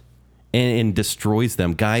underground and destroys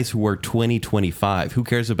them. Guys who are 20, 25. Who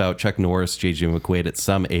cares about Chuck Norris, J.J. McQuade at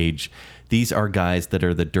some age? These are guys that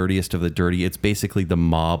are the dirtiest of the dirty. It's basically the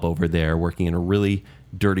mob over there working in a really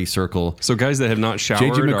dirty circle. So guys that have not showered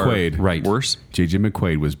J.J. McQuade, are right. worse. J.J.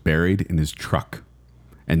 McQuade was buried in his truck.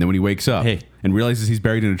 And then when he wakes up Hey. and realizes he's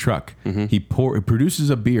buried in a truck, he produces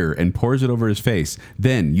a beer and pours it over his face.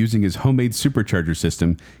 Then, using his homemade supercharger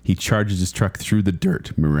system, he charges his truck through the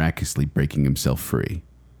dirt, miraculously breaking himself free.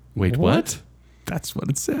 Wait, what? That's what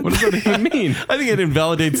it said. What does that even mean? I think it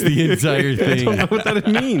invalidates the entire thing. I don't know what that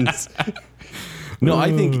means. No,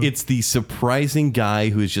 I think it's the surprising guy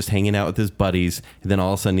who's just hanging out with his buddies, and then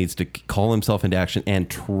all of a sudden needs to call himself into action and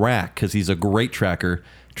track, because he's a great tracker,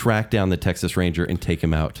 track down the Texas Ranger and take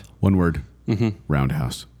him out. One word.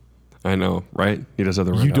 Roundhouse. I know, right? He does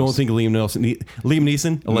other. You don't think Liam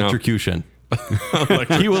Neeson? Electrocution.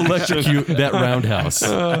 He will electrocute that roundhouse.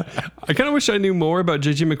 I kind of wish I knew more about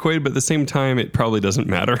J.J. McQuade, but at the same time, it probably doesn't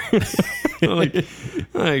matter. like,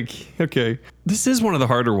 okay, this is one of the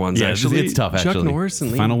harder ones. Yeah, actually, it's tough, Chuck actually. Norris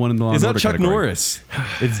and Liam. Final one in the Law It's and not Order Chuck category. Norris.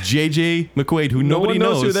 It's J.J. McQuade, who No nobody one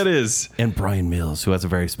knows who that is. And Brian Mills, who has a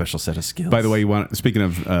very special set of skills. By the way, speaking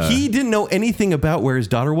of... he didn't know anything about where his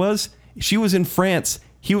daughter was. She was in France.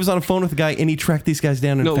 He was on a phone with a guy, and he tracked these guys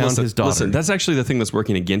down and found his daughter. Listen, that's actually the thing that's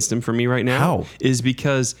working against him for me right now. How? Is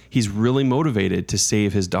because he's really motivated to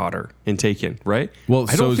save his daughter in Taken, right? Well,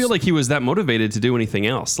 I don't so feel is- like he was that motivated to do anything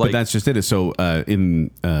else. but Like, that's just it. So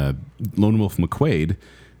in Lone Wolf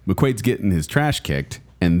McQuade's getting his trash kicked,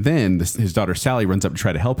 and then his daughter Sally runs up to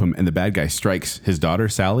try to help him, and the bad guy strikes his daughter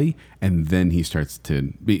Sally, and then he starts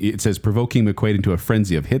to... It says, provoking McQuade into a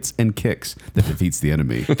frenzy of hits and kicks that defeats the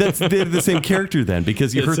enemy. They're the same character then,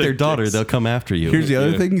 because you hurt their daughter, they'll come after you. Here's the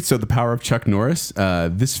other thing. So the power of Chuck Norris.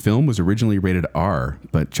 This film was originally rated R,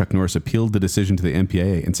 but Chuck Norris appealed the decision to the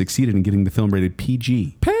MPAA and succeeded in getting the film rated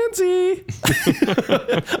PG. Pansy.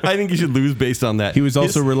 I think you should lose based on that. He was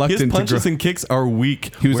also reluctant His to punches grow- and kicks are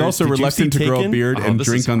weak. He was Whereas, also did you see reluctant to grow a Taken? beard Oh, and this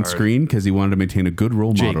drink is on hard. screen because he wanted to maintain a good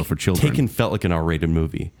role model Jake, for children. Taken felt like an R-rated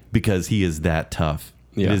movie because he is that tough.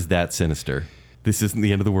 It Yeah. is that sinister. This isn't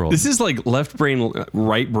the end of the world. this is like left brain,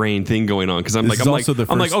 right brain thing going on. Because I'm This like, is also the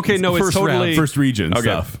I'm first- like, okay, no, it's first round, totally first region okay.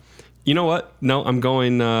 stuff. You know what? No, I'm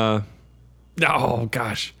going. Oh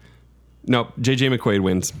gosh, no. J.J. McQuade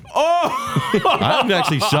wins. I'm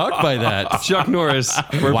actually shocked by that. Chuck Norris.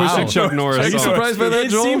 We're Wow. pushing Chuck Norris. Are you off. surprised by that,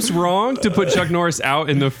 It Joel? seems wrong to put Chuck Norris out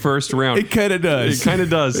in the first round. It kind of does. It kind of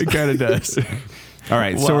does. It kind of does. All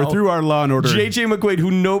right, so Wow. we're through our Law and Order. J.J. McQuade,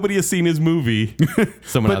 who nobody has seen his movie.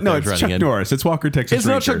 Someone but out no, there it's writing Chuck in. Norris. It's Walker Texas It's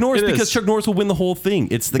not Ranger. Chuck Norris It because is. Chuck Norris will win the whole thing.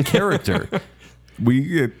 It's the character.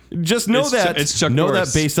 Just know It's that. it's Chuck know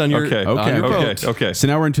Norris. that based on your okay. on your okay. vote. Okay. So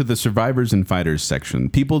now we're into the survivors and fighters section.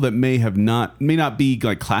 People that may not be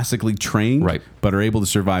like classically trained, Right. but are able to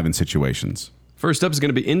survive in situations. First up is going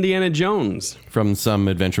to be Indiana Jones From some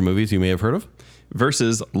adventure movies you may have heard of.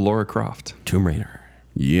 versus Laura Croft. Tomb Raider.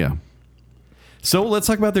 Yeah. So let's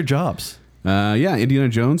talk about their jobs. Yeah, Indiana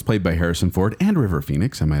Jones, played by Harrison Ford and River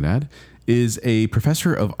Phoenix, I might add, is a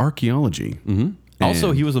professor of archaeology. Mm-hmm.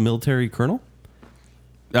 Also, he was a military colonel.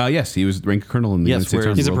 Yes, he was ranked colonel in the Yes, United States whereas-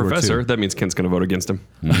 Army He's a in World War professor. II. That means Kent's going to vote against him.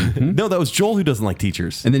 No, that was Joel who doesn't like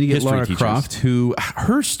teachers. And then you get History Lara teachers. Croft, who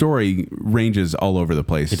her story ranges all over the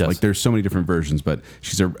place. It does. Like there's so many different versions, but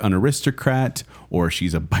she's an aristocrat or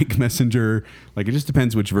she's a bike messenger. Like it just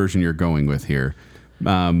depends which version you're going with here.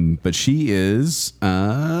 But she is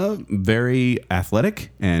very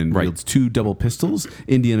athletic and Right. wields 2 double pistols.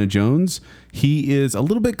 Indiana Jones, he is a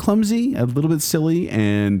little bit clumsy, a little bit silly,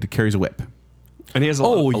 and carries a whip. And he has a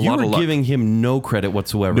Oh, lot you're of luck. giving him no credit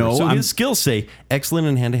whatsoever. No, so I'm- his skills say excellent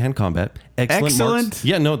in hand-to-hand combat. Excellent?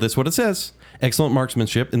 Yeah, no, that's what it says. Excellent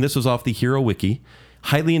marksmanship, and this was off the Hero Wiki.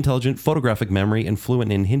 Highly intelligent, photographic memory, and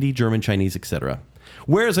fluent in Hindi, German, Chinese, etc.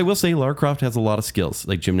 Whereas I will say Lara Croft has a lot of skills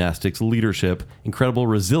like gymnastics, leadership, incredible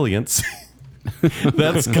resilience,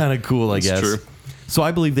 That's kind of cool, I guess. true. So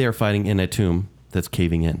I believe they are fighting in a tomb that's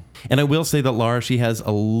caving in. And I will say that Lara, she has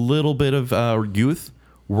a little bit of youth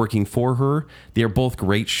working for her. They are both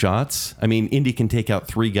great shots. I mean, Indy can take out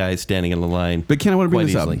 3 guys standing in the line. But Ken, I want to bring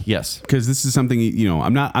quite this easily. up. Yes. Because this is something,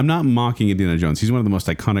 I'm not mocking Indiana Jones. He's one of the most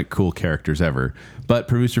iconic, cool characters ever. But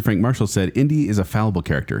producer Frank Marshall said Indy is a fallible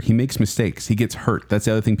character. He makes mistakes. He gets hurt. That's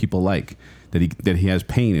the other thing people like. That he has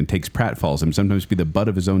pain and takes pratfalls and sometimes be the butt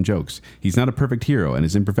of his own jokes. He's not a perfect hero, and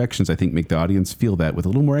his imperfections, I think, make the audience feel that with a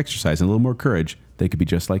little more exercise and a little more courage, they could be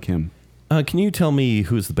just like him. Can you tell me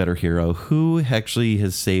who's the better hero? Who actually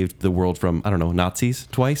has saved the world from, I don't know, Nazis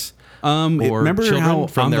twice? Remember children how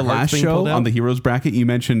from on their the hearts last being show, pulled out? on the Heroes Bracket, you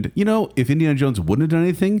mentioned, if Indiana Jones wouldn't have done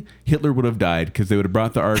anything, Hitler would have died because they would have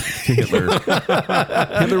brought the Ark to Hitler.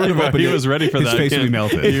 Hitler would have opened He it. was ready for His that. face would be Ken.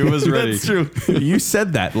 melted. He was ready. That's true. You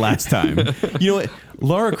said that last time. You know what?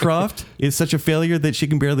 Lara Croft is such a failure that she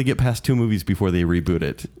can barely get past 2 movies before they reboot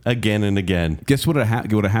it again and again. Guess what would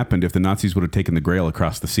have happened if the Nazis would have taken the Grail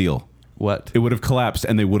across the seal? What? It would have collapsed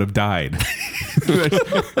and they would have died.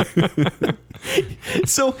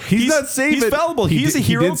 So He's not saving. He's fallible. He's a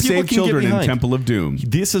hero. He did People save can children get in behind. Temple of Doom.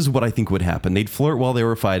 This is what I think would happen. They'd flirt while they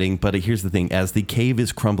were fighting, but here's the thing. As the cave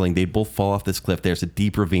is crumbling, they both fall off this cliff. There's a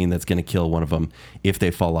deep ravine that's going to kill one of them if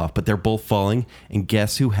they fall off. But they're both falling, and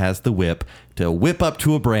guess who has the whip to whip up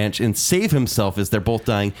to a branch and save himself as they're both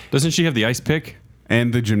dying? Doesn't she have the ice pick?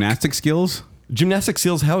 And the gymnastic skills? Gymnastic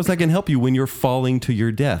skills, how is that going to help you when you're falling to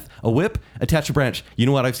your death? A whip, attach a branch. You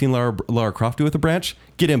know what I've seen Lara Croft do with a branch?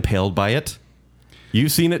 Get impaled by it.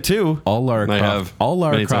 You've seen it too. All Lara I Croft, have, all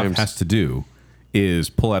Lara many Croft times. has to do is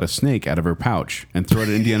pull out a snake out of her pouch and throw it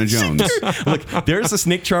at Indiana Jones. Look, there's a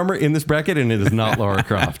snake charmer in this bracket, and it is not Lara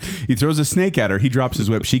Croft. He throws a snake at her. He drops his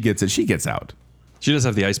whip. She gets it. She gets out. She does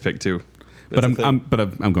have the ice pick too. But That's the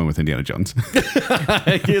thing. I'm going with Indiana Jones.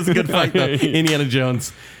 It is a good fight, though. Indiana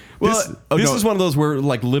Jones. Well, this is one of those where,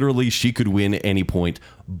 like, literally she could win at any point,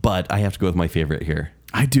 but I have to go with my favorite here.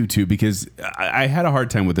 I do too, because I had a hard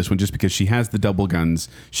time with this one just because she has the double guns.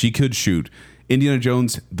 She could shoot. Indiana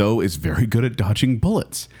Jones, though, is very good at dodging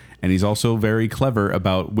bullets. And he's also very clever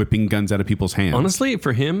about whipping guns out of people's hands. Honestly,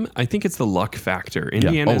 for him, I think it's the luck factor.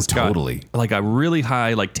 Indiana's got totally. like a really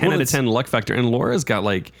high, like 10 Well, out of 10 luck factor, and Laura's got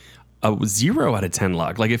like a 0 out of 10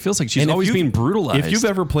 luck. Like it feels like she's And if always you've- being brutalized. If you've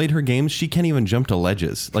ever played her games, she can't even jump to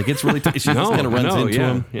ledges. Like, it's really, she just kind of runs no, into yeah,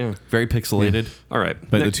 him. yeah. Very pixelated. All right,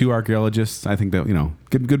 But next- the two archaeologists, I think that,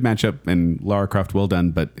 good matchup. And Lara Croft, well done,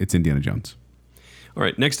 but it's Indiana Jones. all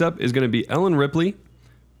right. Next up is going to be Ellen Ripley.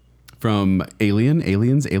 From Alien,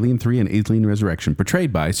 Aliens, Alien 3, and Alien Resurrection,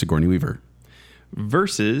 portrayed by Sigourney Weaver.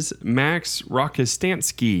 Versus Max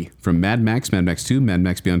Rokitansky. From Mad Max, Mad Max 2, Mad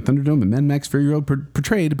Max Beyond Thunderdome, and Mad Max Fury Road,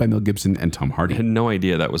 portrayed by Mel Gibson and Tom I Hardy. had no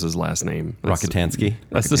idea that was his last name. Rokitansky.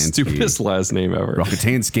 That's the Rokitansky. stupidest last name ever.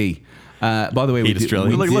 Rokitansky. By the way, Hate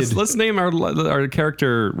Australia. Like, did- let's name our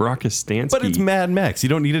character Rokitansky. But it's Mad Max. You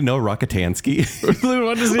don't need to know Rokitansky.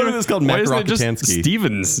 what is What if it's called why Mac isn't it just Rokitansky?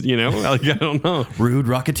 Stevens? Like I don't know. Rude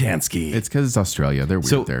Rokitansky. It's because it's Australia. They're weird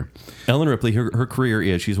So, there. Ellen Ripley, her career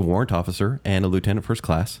is she's a warrant officer and a lieutenant first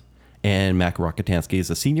class. And Mac Rokitansky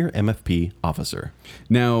is a senior MFP officer.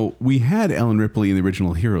 Now, we had Ellen Ripley in the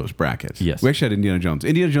original Heroes bracket. Yes. We actually had Indiana Jones.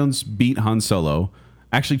 Indiana Jones beat Han Solo.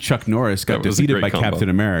 Actually, Chuck Norris got That was a defeated by great combo. Captain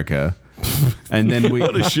America. And then we,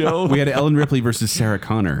 What a show. we had Ellen Ripley versus Sarah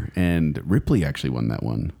Connor. And Ripley actually won that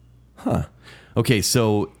one. Okay,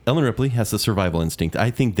 so Ellen Ripley has the survival instinct. I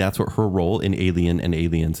think that's what her role in Alien and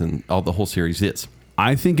Aliens and all the whole series is.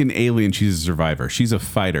 I think in Alien, she's a survivor. She's a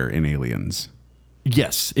fighter in Aliens.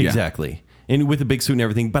 Yes, exactly. And with the big suit and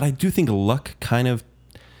everything. But I do think luck kind of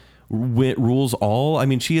rules all. I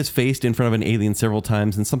mean, she is faced in front of an alien several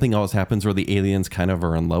times, and something always happens where the aliens kind of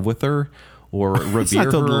are in love with her or revere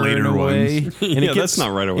not the her in later a way. ones. And Yeah, that's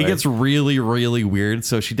not right away. It gets really, really weird.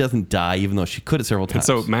 So she doesn't die, even though she could have several times.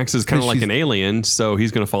 So Max is kind of Because like she's- an alien, so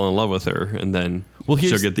he's going to fall in love with her, and then Well, she'll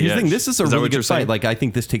here's get the here's the edge. thing. This is a that really what you're good fight. saying? Like, I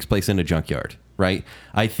think this takes place in a junkyard, right?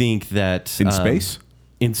 I think that In space?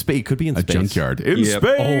 In space, it could be in A space. junkyard. In Yep.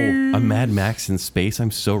 space. Oh, a Mad Max in space!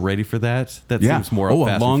 I'm so ready for that. That Yeah. seems more. Oh, Fast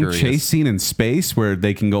a and long Furious. chase scene in space where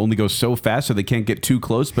they can only go so fast so they can't get too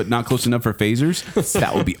close, but not close enough for phasers.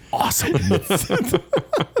 That would be awesome.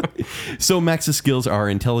 So Max's skills are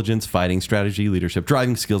intelligence, fighting, strategy, leadership,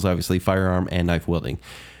 driving skills, obviously, firearm, and knife wielding.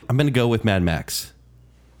 I'm going to go with Mad Max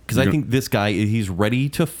because I think this guy, he's ready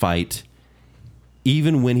to fight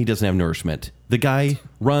even when he doesn't have nourishment. The guy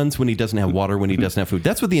runs when he doesn't have water, when he doesn't have food.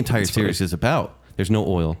 That's what the entire series is about. There's no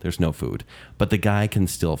oil, there's no food, but the guy can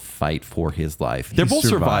still fight for his life. They're He both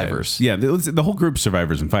survives. survivors. Yeah, the whole group's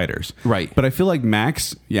survivors and fighters. Right. But I feel like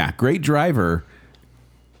Max, great driver.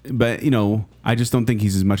 but I just don't think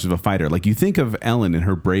he's as much of a fighter. Like you think of Ellen and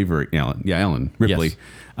her bravery. Ellen Ripley, Yes.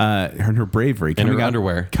 her and her bravery, In her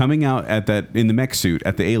underwear. coming out at that in the mech suit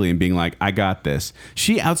at the alien, being like, "I got this."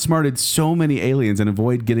 She outsmarted so many aliens and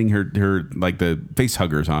avoid getting her like the face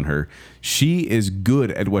huggers on her. She is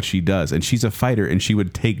good at what she does, and she's a fighter, and she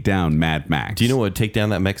would take down Mad Max. Do you know what would take down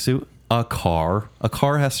that mech suit? A car. A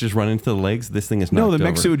car has to just run into the legs. This thing is knocked No, the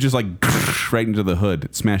mech over. suit would just like right into the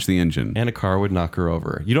hood, smash the engine. And a car would knock her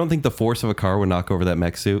over. You don't think the force of a car would knock over that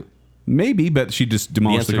mech suit? Maybe, but she just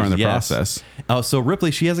demolished the car in the yes. process. So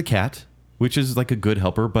Ripley, she has a cat, which is like a good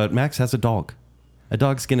helper, but Max has a dog. A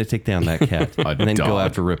dog's going to take down that cat and then go dog.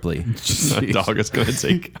 after Ripley. A dog is going to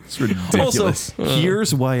take. It's ridiculous. Also,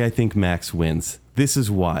 here's why I think Max wins. This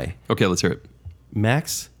is why. Okay, let's hear it.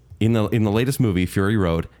 Max, in the latest movie, Fury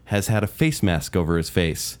Road, has had a face mask over his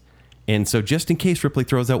face. And so just in case Ripley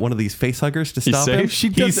throws out one of these face huggers to stop him,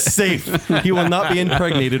 safe? he's safe. He will not be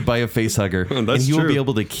impregnated by a face hugger. That's and he will true. be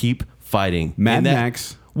able to keep fighting. Mad And that-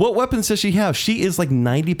 Max. What weapons does she have? She is like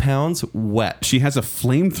 90 pounds wet. She has a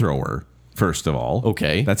flamethrower, first of all.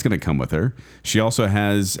 Okay. That's going to come with her. She also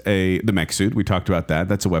has the mech suit. We talked about that.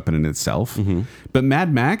 That's a weapon in itself. Mm-hmm. But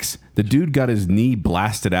Mad Max, the dude got his knee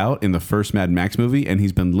blasted out in the first Mad Max movie, and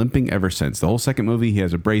he's been limping ever since. The whole second movie, he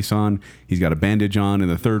has a brace on. He's got a bandage on. In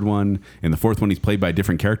the third one, in the fourth one, he's played by a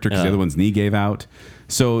different character because the other one's knee gave out.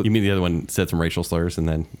 So You mean the other one said some racial slurs and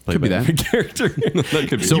then played Could be by a that. different character? That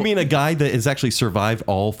could be. You mean a guy that has actually survived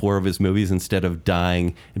all 4 of his movies instead of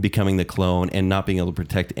dying and becoming the clone and not being able to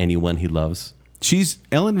protect anyone he loves?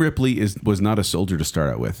 Ellen Ripley was not a soldier to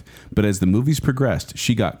start out with, but as the movies progressed,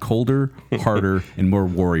 she got colder, harder, and more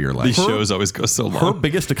warrior-like. These shows always go so Her long.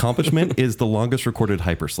 biggest accomplishment is the longest recorded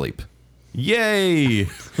hypersleep. Yay!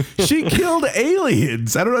 She killed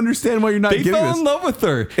aliens. I don't understand why you're not They giving fell this. in love with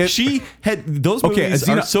her. She had those Okay, movies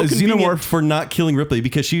a are so a convenient xenomorph- for not killing Ripley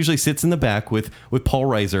because she usually sits in the back with Paul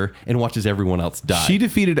Reiser and watches everyone else die. She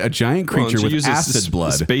defeated a giant Well, and creature she with uses acid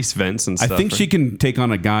blood. space vents and I stuff. think she can take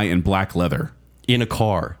on a guy in black leather. in a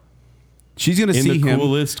car. She's going to In see the him.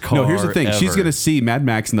 coolest No, here's the car thing. She's ever. going to see Mad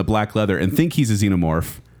Max in the black leather and think he's a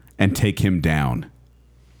xenomorph and take him down.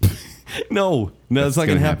 No, that's not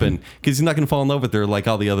going gonna to happen because he's not going to fall in love with her like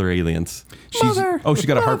all the other aliens. She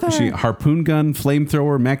got a harpoon gun,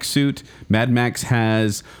 flamethrower, mech suit. Mad Max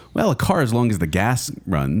has a car as long as the gas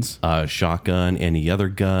runs. A shotgun, any other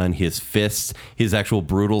gun, his fists, his actual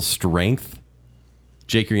brutal strength.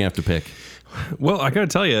 Jake, you're going to have to pick. Well, I got to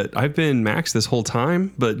tell you, I've been Max this whole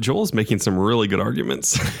time, but Joel's making some really good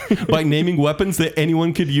arguments. By naming weapons that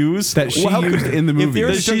anyone could use That she how used in the if movie. they're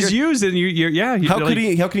that a she's junkyard- used, and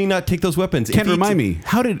How could he not take those weapons? Ken, If he- remind me,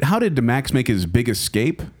 how did Max make his big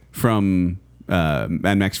escape from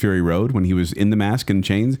Mad Max Fury Road when he was in the mask and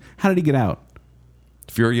chains? How did he get out?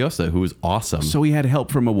 Furiosa, who was awesome. So he had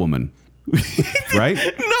help from a woman, right?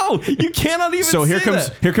 No, you cannot even. So here say comes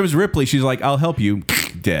that. here comes Ripley. She's like, "I'll help you."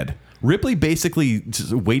 Dead. Ripley basically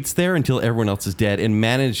just waits there until everyone else is dead and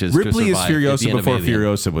manages. Ripley to is survive at the Furiosa end of before Alien.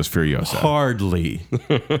 Furiosa was Furiosa. Hardly.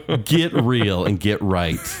 Get real and get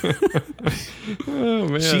right. Oh,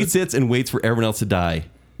 man. She sits and waits for everyone else to die.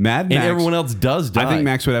 Mad Max. And everyone else does die. I think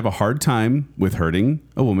Max would have a hard time with hurting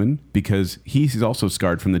a woman because he's also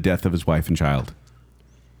scarred from the death of his wife and child.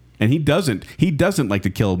 And he doesn't like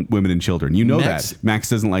to kill women and children. You know Max- that. Max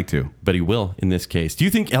doesn't like to. But he will in this case. Do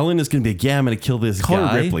you think Ellen is going to be like, yeah, I'm going to kill this Call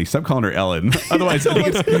guy? her Ripley. Stop calling her Ellen. Otherwise, I think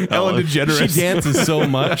it's Ellen DeGeneres. She dances so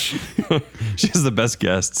much. She has the best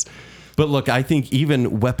guests. But look, I think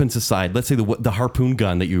even weapons aside, let's say the harpoon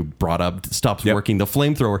gun that you brought up stops Yep. working. The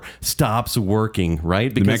flamethrower stops working,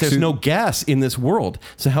 right? Because mech there's suit- no gas in this world.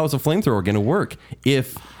 So how is a flamethrower going to work?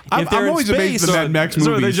 If I'm they're in always amazed space, at Mad Max So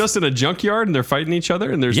are they movies. just in a junkyard and they're fighting each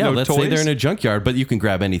other and there's yeah, no let's toys? say they're in a junkyard, but you can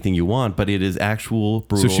grab anything you want. But it is actual So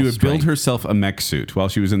brutal. she would build strength. herself a mech suit while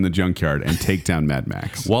she was in the junkyard and take down Mad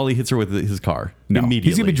Max. while he hits her with his car. No, Immediately.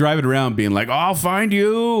 he's gonna be driving around being like, "I'll find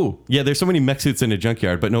you." Yeah, there's so many mech suits in a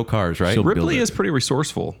junkyard, but no cars, right? She'll- Ripley build it. is pretty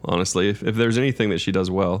resourceful, honestly. If there's anything that she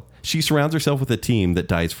does well, She surrounds herself with a team that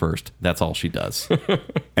dies first. That's all she does.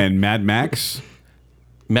 And Mad Max,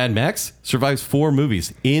 Mad Max survives 4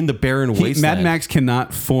 movies in the barren wasteland. Mad Max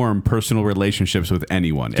cannot form personal relationships with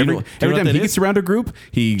anyone. you Every know what time that he is? gets around a group,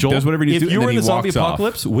 he Joel, does whatever he needs if to do, you and were then in he the zombie walks off.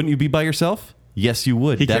 apocalypse, wouldn't you be by yourself? Yes, you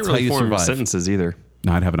would. he That's can't really how you form survive. sentences either.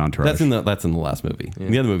 No, I'd have an entourage. That's in the last movie.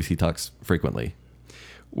 In the other movies, he talks frequently.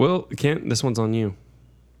 Well, Kent, this one's on you.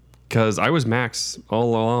 Because I was Max all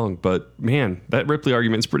along, but man, that Ripley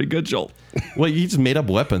argument's pretty good, Joel. Well, you just made up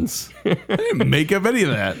weapons. I didn't make up any of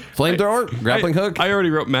that. Flamethrower, grappling hook. I already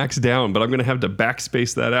wrote Max down, but I'm going to have to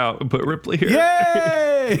backspace that out and put Ripley here.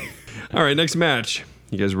 Yay! All right, next match.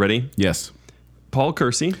 You guys ready? Yes. Paul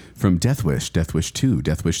Kersey. From Death Wish, Death Wish 2,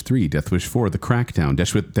 Death Wish 3, Death Wish 4, The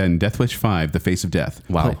Crackdown, then Death Wish 5, The Face of Death.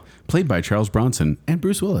 Wow. Played by Charles Bronson and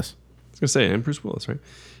Bruce Willis. I was going to say, and Bruce Willis, right?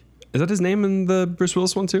 Is that his name in the Bruce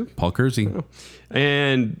Willis one too? Paul Kersey.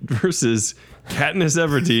 And versus Katniss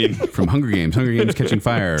Everdeen. From Hunger Games Catching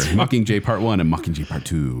Fire, Mockingjay Part 1 and Mockingjay Part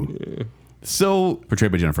 2. So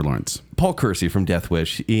Portrayed by Jennifer Lawrence. Paul Kersey from Death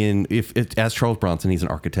Wish, as Charles Bronson, he's an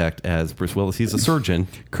architect. As Bruce Willis, he's a surgeon.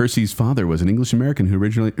 Kersey's father was an English American who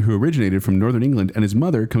originated from Northern England, and his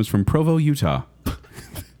mother comes from Provo, Utah.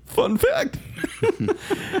 Fun fact.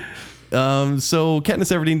 So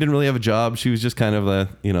Katniss Everdeen didn't really have a job. She was just kind of a,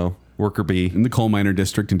 worker bee. In the coal miner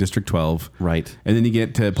district in District 12. Right. And then you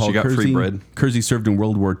get Paul She got Kersey. free bread. Kersey served in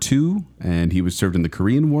World War II, and he was served in the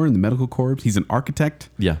Korean War in the medical corps. He's an architect.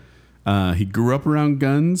 Yeah. He grew up around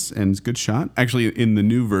guns and is a good shot. Actually, in the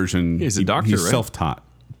new version, He's a doctor, he's right? self-taught.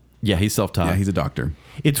 Yeah, he's self-taught. Yeah, he's a doctor.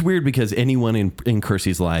 It's weird because anyone in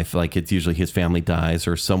Kersey's life, like it's usually his family dies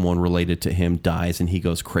or someone related to him dies and he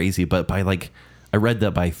goes crazy. But I read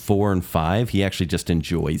that by 4 and 5, he actually just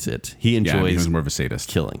enjoys it. He Yeah, enjoys he was more of a sadist.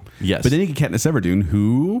 killing. Yes. But then you get Katniss Everdeen,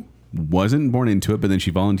 who wasn't born into it, but then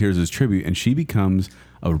she volunteers as tribute, and she becomes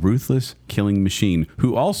a ruthless killing machine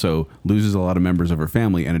who also loses a lot of members of her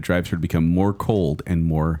family, and it drives her to become more cold and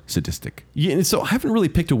more sadistic. Yeah, and so I haven't really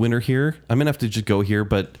picked a winner here. I'm going to have to just go here,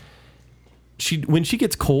 but when she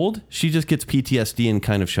gets cold, she just gets PTSD and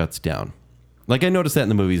kind of shuts down. Like I noticed that in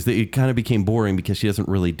the movies, that it kind of became boring because she doesn't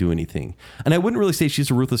really do anything. And I wouldn't really say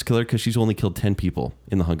she's a ruthless killer because she's only killed 10 people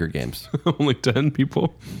in the Hunger Games. Only 10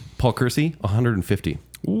 people. Paul Kersey, 150.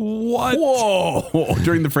 What? Whoa!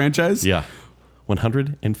 During the franchise? Yeah,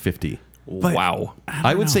 150. Wow.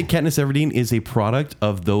 I would say Katniss Everdeen is a product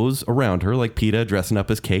of those around her, like PETA dressing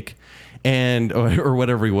up as cake, or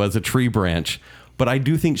whatever he was, a tree branch. But I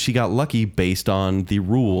do think she got lucky based on the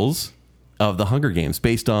rules of the Hunger Games,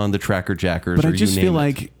 based on the Tracker Jackers. But or I just you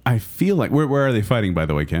name feel like where are they fighting, by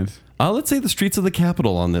the way, Kent? Let's say the streets of the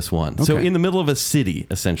capital on this one. So Okay. in the middle of a city,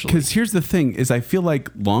 essentially. Because here's the thing: is I feel like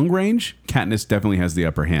long range, Katniss definitely has the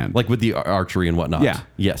upper hand. Like with the archery and whatnot. Yeah.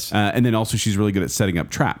 Yes. And then also she's really good at setting up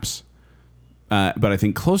traps. But I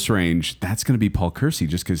think close range, that's going to be Paul Kersey,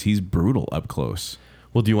 just because he's brutal up close.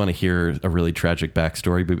 Well, do you want to hear a really tragic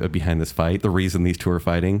backstory behind this fight? The reason these two are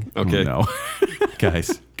fighting? Okay. Oh, no.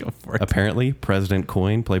 Guys, Go for it. apparently President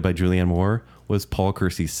Coin, played by Julianne Moore, was Paul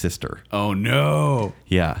Kersey's sister. Oh, no.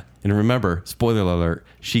 Yeah. And remember, spoiler alert,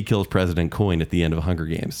 she kills President Coin at the end of Hunger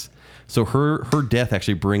Games. So her death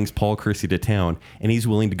actually brings Paul Kersey to town, and he's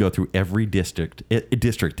willing to go through every district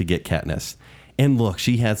to get Katniss. And look,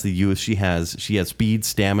 she has the youth, she has speed,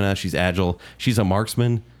 stamina, she's agile, she's a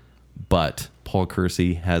marksman, but Paul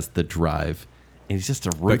Kersey has the drive, and he's just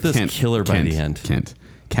a ruthless killer by the end.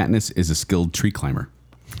 Katniss is a skilled tree climber.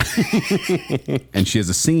 And she has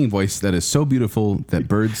a singing voice that is so beautiful that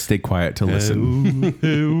birds stay quiet to listen.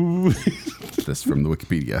 This from the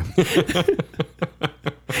Wikipedia.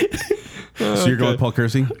 So you're going with Paul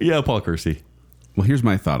Kersey? Yeah, Paul Kersey. Well, here's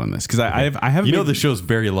my thought on this, because I haven't. You know the show's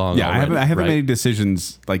very long. Yeah, already, I haven't right? made any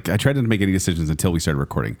decisions. Like I tried not to make any decisions until we started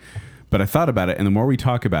recording. But I thought about it, and the more we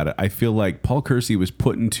talk about it, I feel like Paul Kersey was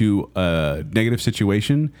put into a negative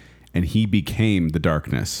situation, and he became the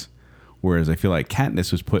darkness. Whereas I feel like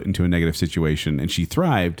Katniss was put into a negative situation, and she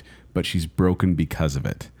thrived, but she's broken because of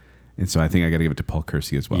it. And so I think I got to give it to Paul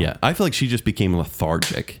Kersey as well. Yeah, I feel like she just became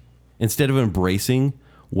lethargic. Instead of embracing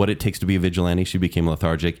what it takes to be a vigilante, she became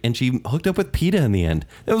lethargic, and she hooked up with PETA in the end.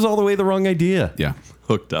 That was all the way the wrong idea. Yeah.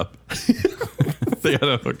 Hooked up. They had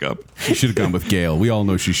to hook up. She should have gone with Gale. We all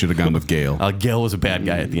know she should have gone with Gale. Gale was a bad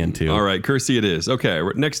guy at the end, too. All right, Kersey it is. Okay,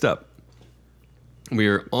 next up. We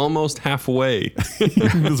are almost halfway.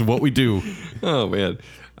 This is what we do. Oh, man.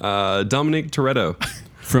 Dominic Toretto.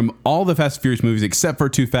 From all the Fast and Furious movies except for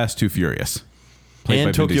Too Fast, Too Furious. Played by And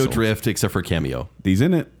Vin Tokyo Diesel. Drift, except for a cameo. He's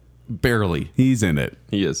in it. Barely. He's in it.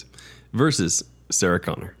 He is. Versus Sarah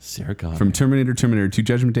Connor. Sarah Connor. From Terminator 2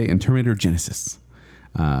 Judgment Day and Terminator Genesis.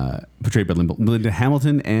 Portrayed by Melinda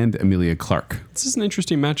Hamilton and Emilia Clarke. This is an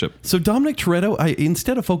interesting matchup. So Dominic Toretto,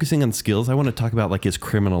 instead of focusing on skills, I want to talk about like his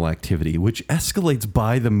criminal activity, which escalates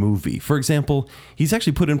by the movie. For example, he's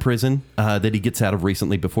actually put in prison that he gets out of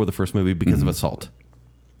recently before the first movie because of assault.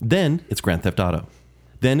 Then it's Grand Theft Auto.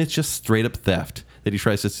 Then it's just straight up theft that he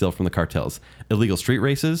tries to steal from the cartels. Illegal street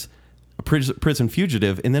races, a prison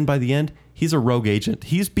fugitive, and then by the end, he's a rogue agent.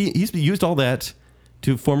 He's used all that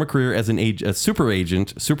to form a career as a super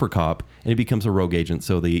agent, super cop, and he becomes a rogue agent,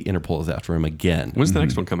 so the Interpol is after him again. When's the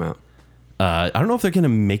next one come out? I don't know if they're going to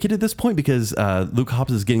make it at this point because Luke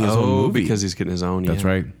Hobbs is getting his own movie. Because he's getting his own. That's yeah.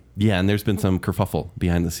 right. Yeah, and there's been some kerfuffle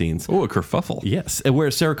behind the scenes. Oh, a kerfuffle. Yes.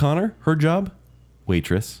 Whereas Sarah Connor, her job,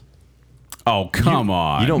 Waitress. Oh, come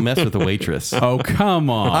on. You don't mess with the waitress. Oh, come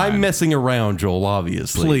on. I'm messing around, Joel,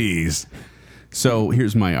 obviously. Please. So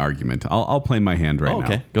here's my argument. I'll play my hand right now.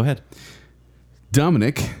 Okay, go ahead.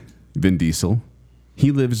 Dominic, Vin Diesel,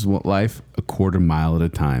 he lives life a quarter mile at a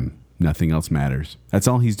time. Nothing else matters. That's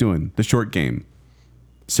all he's doing. The short game.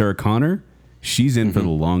 Sarah Connor, she's in for the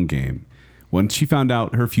long game. When she found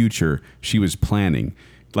out her future, she was planning.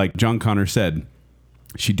 Like John Connor said,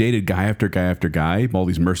 she dated guy after guy after guy, all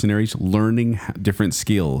these mercenaries, learning different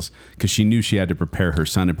skills because she knew she had to prepare her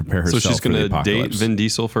son and prepare herself So she's for the going to date apocalypse. Vin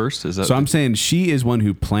Diesel first? Is that So I'm saying she is one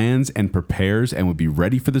who plans and prepares and would be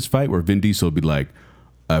ready for this fight, where Vin Diesel would be like,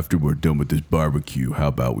 after we're done with this barbecue, how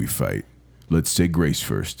about we fight? Let's say grace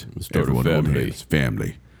first. start a Everyone hold family. hands.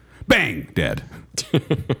 Family. Bang! Dead.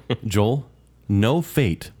 Joel, no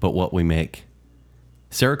fate but what we make.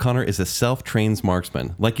 Sarah Connor is a self-trained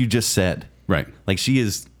marksman, like you just said. Right. Like she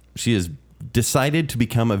is decided to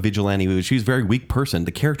become a vigilante. She was a very weak person.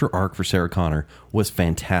 The character arc for Sarah Connor was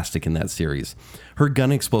fantastic in that series. Her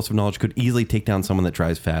gun explosive knowledge could easily take down someone that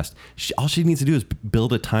drives fast. All she needs to do is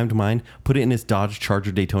build a timed mine, put it in his Dodge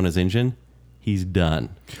Charger Daytona's engine. He's done.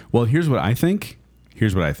 Well, here's what I think.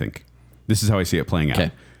 This is how I see it playing out.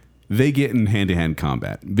 Okay. They get in hand-to-hand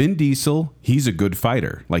combat. Vin Diesel, he's a good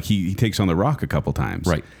fighter. Like he takes on The Rock a couple times.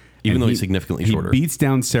 Right. Even And though he's significantly shorter. He beats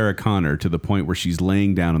down Sarah Connor to the point where she's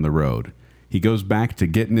laying down on the road. He goes back to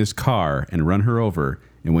get in his car and run her over.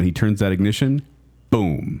 And when he turns that ignition,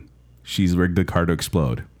 boom, she's rigged the car to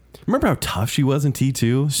explode. Remember how tough she was in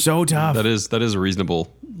T2? So tough. that is a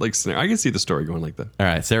reasonable scenario. I can see the story going like that. All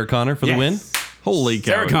right, Sarah Connor for the win. Holy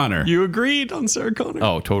cow. Sarah Connor. You agreed on Sarah Connor?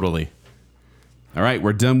 Oh, totally. All right,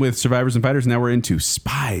 we're done with survivors and fighters. Now we're into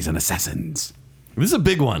spies and assassins. This is a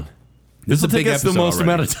big one. This will is a take big us the episode most already.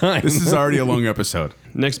 amount of time. This is already a long episode.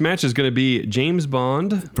 Next match is going to be James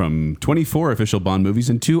Bond. From 24 official Bond movies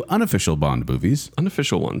and 2 unofficial Bond movies.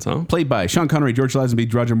 Unofficial ones, huh? Played by Sean Connery, George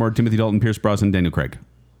Lazenby, Roger Moore, Timothy Dalton, Pierce Brosnan, Daniel Craig.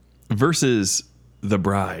 Versus The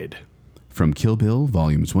Bride. From Kill Bill,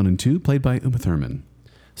 Volumes 1 and 2, played by Uma Thurman.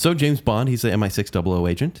 So James Bond, he's a MI600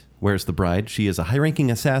 agent, whereas the bride, she is a high-ranking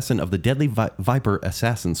assassin of the Deadly Viper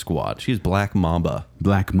Assassin Squad. She's Black Mamba.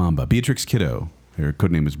 Black Mamba. Beatrix Kiddo. Her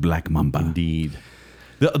codename is Black Mamba. Indeed.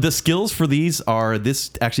 The skills for these are,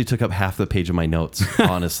 this actually took up half the page of my notes,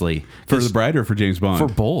 honestly. For the bride or for James Bond? For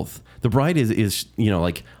both. The bride is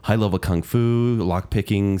like high-level kung fu,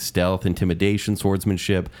 lockpicking, stealth, intimidation,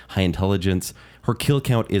 swordsmanship, high intelligence. Her kill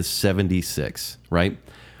count is 76, right?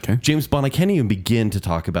 Okay. James Bond, I can't even begin to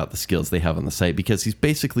talk about the skills they have on the site because he's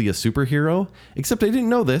basically a superhero, except I didn't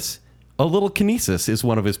know this. A little kinesis is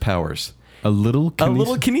one of his powers. A little A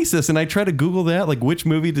little kinesis. And I try to Google that. Like, which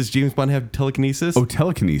movie does James Bond have telekinesis? Oh,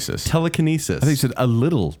 telekinesis. Telekinesis. I think you said a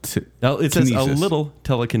little. It says a kinesis. little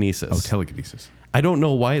telekinesis. Oh, telekinesis. I don't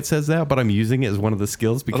know why it says that, but I'm using it as one of the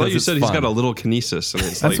skills I because thought you it's said fun. he's got a little kinesis. And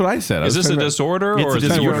it's That's what I said. I Is was this a talking about- disorder It's or a is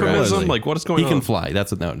this a disorder, euphemism? Leslie. Like, what is going He on? can fly.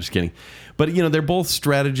 That's what. No, I'm just kidding. But they're both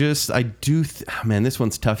strategists. I do. Man, this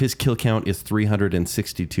one's tough. His kill count is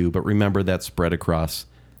 362, but remember that's spread across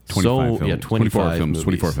 25 films. 24 films. movies.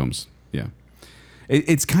 24 films. Yeah.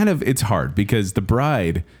 It's hard because the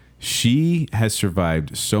bride, she has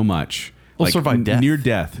survived so much. Well, survived death. Near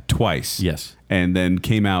death twice. Yes. And then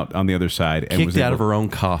came out on the other side and was Kicked out able- of her own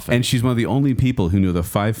coffin. And she's one of the only people who knew the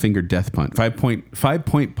 5-finger death punch,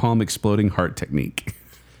 5-point palm exploding heart technique.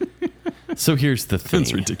 So here's the thing.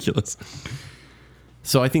 That's ridiculous.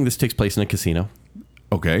 So I think this takes place in a casino.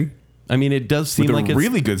 Okay. I mean, it does seem With like a it's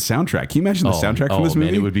really good soundtrack. Can you imagine the soundtrack from this movie?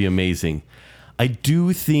 Man, it would be amazing. I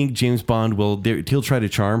do think James Bond he'll try to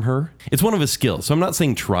charm her. It's one of his skills. So I'm not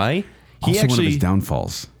saying try. He also one of actually his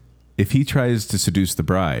downfalls. If he tries to seduce the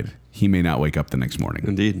bride, he may not wake up the next morning.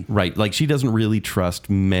 Indeed. Right. Like she doesn't really trust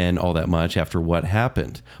men all that much after what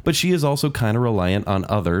happened. But she is also kind of reliant on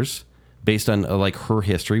others based on like her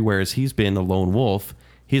history, whereas he's been a lone wolf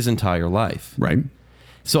his entire life. Right?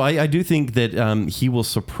 So I do think that he will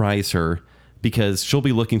surprise her because she'll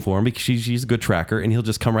be looking for him because she's a good tracker and he'll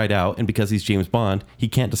just come right out. And because he's James Bond, he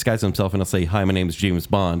can't disguise himself and he'll say, "Hi, my name is James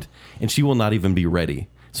Bond." And she will not even be ready.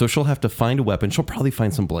 So she'll have to find a weapon. She'll probably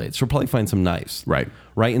find some blades. She'll probably find some knives. Right.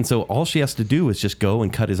 Right. And so all she has to do is just go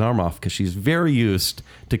and cut his arm off because she's very used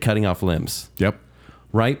to cutting off limbs. Yep.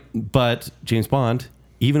 Right. But James Bond,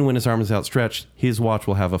 even when his arm is outstretched, his watch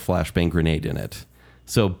will have a flashbang grenade in it.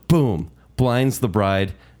 So boom, blinds the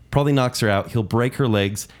bride, probably knocks her out. He'll break her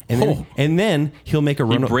legs, and then he'll make a He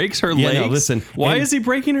run. breaks her Yeah, legs? no, listen. Why is he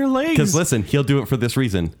breaking her legs? Because listen, he'll do it for this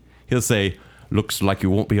reason. He'll say, "Looks like you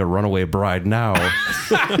won't be a runaway bride now."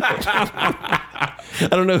 I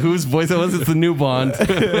don't know whose voice it was. It's the new Bond.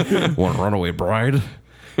 Want a runaway bride?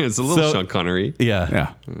 It's a little So- Sean Connery. Yeah.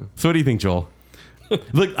 Yeah. So what do you think, Joel?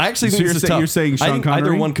 Look, I actually So think you're this is saying- tough. you're saying I Sean think either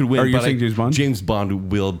Connery? one could win. Or you're but saying James Bond? James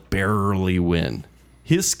Bond will barely win.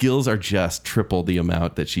 His skills are just triple the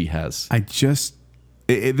amount that she has. This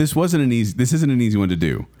isn't an easy one to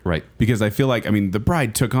do. Right. Because I feel like, The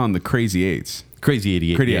Bride took on the Crazy Eights. Crazy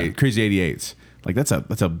 88. Crazy 88s. Like that's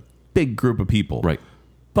a big group of people. Right.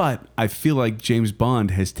 But I feel like James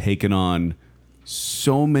Bond has taken on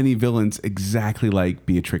so many villains exactly like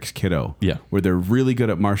Beatrix Kiddo. Yeah. Where they're really good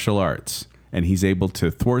at martial arts and he's able to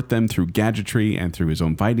thwart them through gadgetry and through his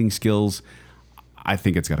own fighting skills. I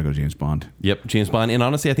think it's got to go James Bond. Yep, James Bond. And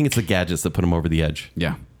honestly, I think it's the gadgets that put him over the edge.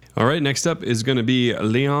 Yeah. All right, next up is going to be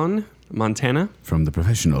Leon Montana From The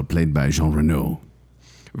Professional, played by Jean Reno.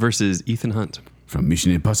 versus Ethan Hunt. From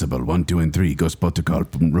Mission Impossible 1, 2, and 3, Ghost Protocol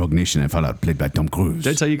from Rogue Nation and Fallout, played by Tom Cruise.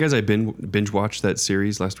 Did I tell you guys I binge watched that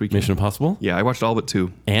series last weekend? Mission Impossible? Yeah, I watched all but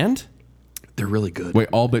 2. And? They're really good. Wait,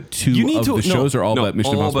 all but 2 You need of to- the no, shows or all no, but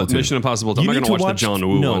Mission all Impossible but 2? Mission Impossible. I'm not going to watch the John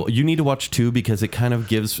Woo No, one. you need to watch 2 because it kind of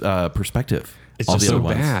gives perspective. It's All just the so other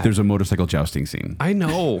ones. bad. There's a motorcycle jousting scene. I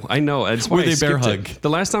know. That's why Where I they bear skipped hug. it. The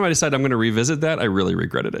last time I decided I'm going to revisit that, I really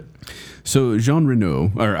regretted it. So Jean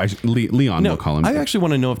Reno, Leon, No, we'll call him. I actually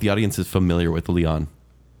want to know if the audience is familiar with Leon.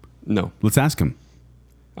 No. Let's ask him.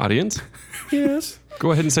 Audience? Yes.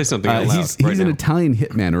 Go ahead and say something out loud. He's right an now. Italian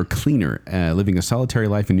hitman or cleaner living a solitary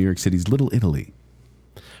life in New York City's Little Italy.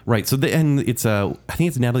 Right. So and it's I think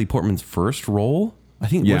it's Natalie Portman's first role. I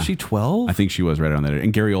think Yeah. was she 12? I think she was right around there.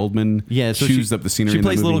 And Gary Oldman So chews up the scenery. She in that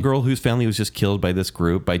plays a little movie. girl whose family was just killed by this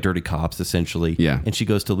group, by dirty cops, essentially. Yeah. And she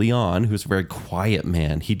goes to Leon, who's a very quiet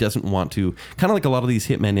man. He doesn't want to, kind of like a lot of these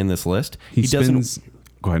hitmen in this list. He doesn't. spends.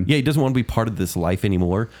 Go ahead. Yeah, he doesn't want to be part of this life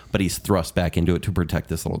anymore, but he's thrust back into it to protect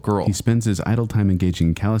this little girl. He spends his idle time engaging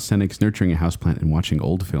in calisthenics, nurturing a houseplant, and watching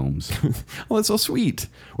old films. Oh, that's so sweet.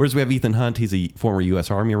 Whereas we have Ethan Hunt. He's a former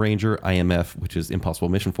U.S. Army Ranger, IMF, which is Impossible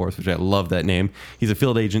Mission Force, which I love that name. He's a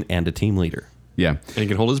field agent and a team leader. Yeah. And he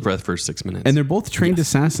can hold his breath for 6 minutes. And they're both trained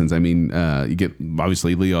assassins. I mean, you get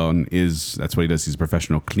obviously Leon that's what he does. He's a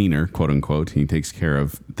professional cleaner, quote unquote. He takes care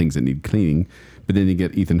of things that need cleaning. But then you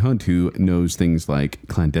get Ethan Hunt, who knows things like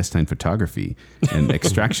clandestine photography and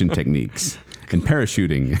extraction techniques and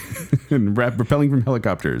parachuting and rappelling from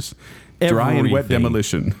helicopters, dry and wet Everything.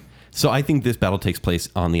 demolition. So I think this battle takes place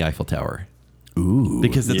on the Eiffel Tower. Ooh,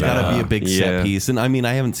 Because it's got to be a big Yeah. set piece. And I mean,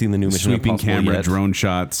 I haven't seen the new Mission sweeping Impossible camera, yet. drone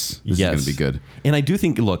shots. This is going to be good. And I do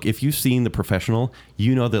think, look, if you've seen The Professional,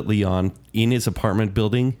 you know that Leon, in his apartment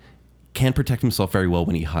building, can protect himself very well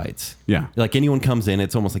when he hides. Yeah. Like anyone comes in,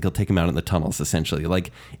 it's almost like he'll take him out in the tunnels, essentially.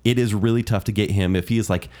 Like it is really tough to get him if he is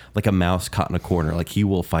like a mouse caught in a corner, like he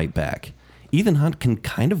will fight back. Ethan Hunt can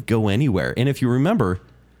kind of go anywhere. And if you remember,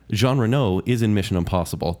 Jean Reno is in Mission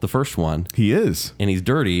Impossible, the first one, He is. and he's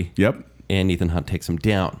dirty. Yep. And Ethan Hunt takes him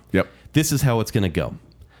down. Yep. This is how it's going to go.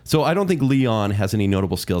 So I don't think Leon has any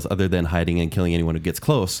notable skills other than hiding and killing anyone who gets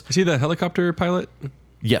close. Is he the helicopter pilot?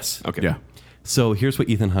 Yes. Okay. Yeah. So here's what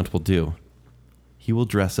Ethan Hunt will do. He will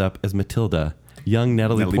dress up as Matilda, young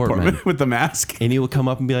Natalie Portman. with the mask. And he will come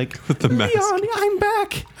up and be like, the mask. Leon, I'm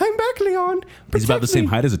back. I'm back, Leon. He's about the Protect same me."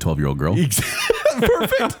 height as a 12-year-old girl.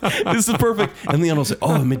 Perfect. This is perfect. And Leon will say,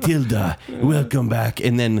 oh, Matilda, welcome back.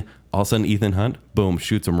 And then all of a sudden, Ethan Hunt, boom,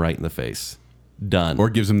 shoots him right in the face. Done. Or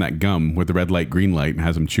gives him that gum with the red light, green light, and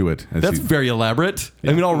has him chew it. That's very elaborate.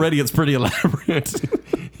 I mean, already it's pretty elaborate.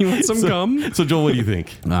 You want some gum? So, Joel, what do you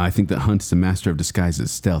think? I think that Hunt is a master of disguises,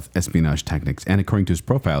 stealth, espionage tactics, and according to his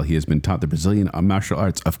profile, he has been taught the Brazilian martial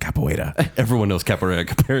arts of capoeira. Everyone knows capoeira,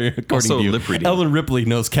 according Also to you. lip reading. Ellen Ripley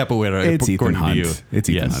knows capoeira, It's Ethan according to Hunt. you. It's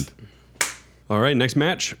Ethan Yes. Hunt. All right, next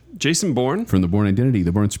match. Jason Bourne. From The Bourne Identity,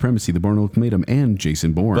 The Bourne Supremacy, The Bourne Ultimatum, and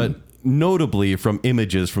Jason Bourne. But notably from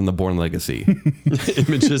images from the Bourne Legacy.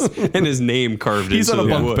 Images and his name carved He's into on a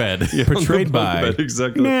the bunk wood. bed. Yeah, portrayed on the bunk by bed,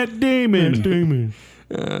 exactly. Matt Damon.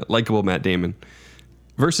 Likable Matt Damon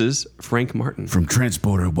versus Frank Martin. From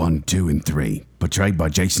Transporter 1, 2, and 3, portrayed by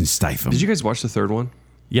Jason Statham. Did you guys watch the third one?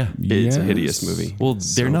 Yeah. It's a Yes. hideous movie. Well,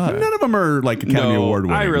 they're not. None of them are like Academy Award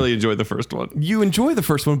winning. I really enjoyed the first one. You enjoy the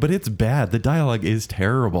first one, but it's bad. The dialogue is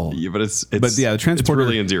terrible. Yeah, but it's But yeah, the Transporter. It's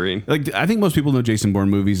really endearing. Like, I think most people know Jason Bourne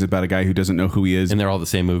movies about a guy who doesn't know who he is, And they're all the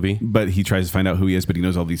same movie. but he tries to find out who he is, but he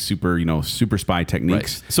knows all these super spy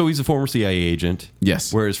techniques. So he's a former CIA agent.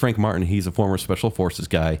 Yes. Whereas Frank Martin, he's a former Special Forces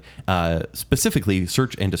guy, specifically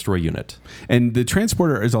Search and Destroy Unit. And the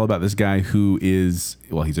Transporter is all about this guy who is,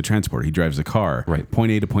 well, he's a transporter. He drives a car. Right.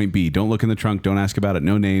 Point A to point B. Don't look in the trunk. Don't ask about it.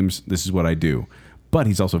 No names. This is what I do. But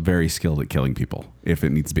he's also very skilled at killing people if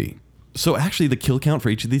it needs to be. So actually, the kill count for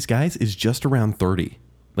each of these guys is just around 30.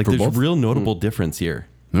 Like, For there's both? a real notable difference here.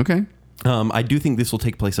 Okay. I do think this will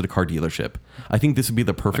take place at a car dealership. I think this would be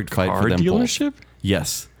the perfect fight car for them dealership? both.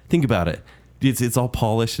 Yes. Think about it. It's all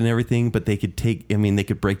polished and everything, but they could they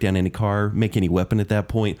could break down any car, make any weapon at that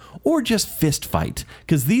point, or just fist fight.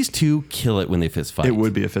 Because these two kill it when they fist fight. It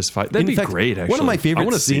would be a fist fight. That'd In be fact, great, actually. one of my I favorite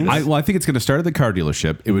wanna see scenes- this. I think it's going to start at the car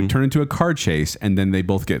dealership. It would turn into a car chase, and then they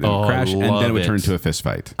both get in Oh, a I crash, and then love it would turn it. into a fist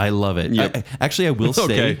fight. I love it. Yep. Actually, I will say,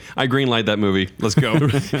 Okay, I greenlight that movie. Let's go. I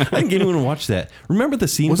didn't get anyone to watch that. Remember the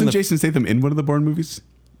scene? Wasn't from the, Jason Statham in one of the Bourne movies?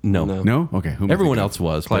 No. No? Okay. Who am I Everyone thinking else of?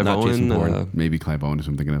 was, Clive but not Jason Owen, Bourne. Maybe Clive Owen is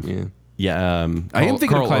what I'm thinking of. yeah. Yeah, I am thinking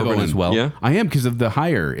Carl of Clive Urban Owen as well. Yeah. I am because of The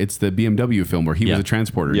Hire. It's the BMW film where he Yeah. was a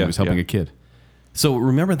transporter and Yeah, he was helping yeah. a kid. So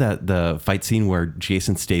remember that the fight scene where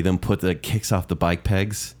Jason Statham put the kicks off the bike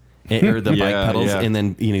pegs or the bike Yeah, pedals, yeah. and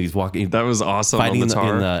then he's walking. That was awesome Fighting on the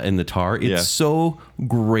tar. in the tar. It's Yeah. so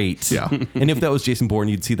great. Yeah. And if that was Jason Bourne,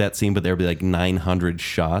 you'd see that scene, but there'd be like 900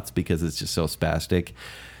 shots because it's just so spastic.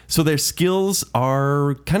 So their skills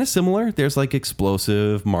are kind of similar. There's like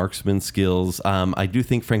explosive marksman skills. I do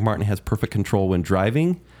think Frank Martin has perfect control when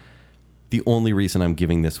driving. The only reason I'm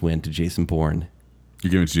giving this win to Jason Bourne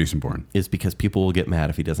You're giving it to Jason Bourne. is because people will get mad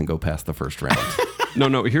if he doesn't go past the first round.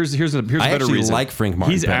 No. Here's a better actually reason. like Frank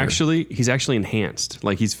Martin He's better. actually enhanced.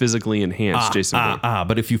 Like he's physically enhanced. Jason Bourne.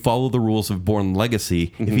 But if you follow the rules of Bourne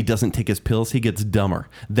Legacy, if he doesn't take his pills, he gets dumber.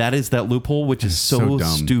 That is that loophole, which is so dumb.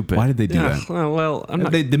 stupid. Why did they do Yeah, that? well, I'm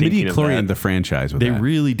not. The thinking of midi-chlorian that. the franchise with They that.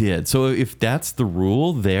 really did. So if that's the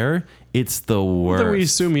rule there, it's the worst. Then we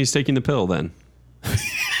assume he's taking the pill. Then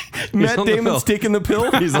Matt on the Damon's pill. taking the pill.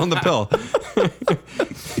 he's on the pill.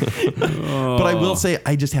 But I will say,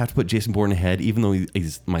 I just have to put Jason Bourne ahead, even though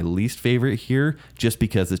he's my least favorite here, just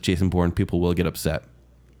because it's Jason Bourne. People will get upset.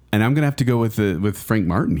 And I'm going to have to go with Frank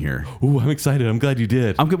Martin here. Ooh, I'm excited. I'm glad you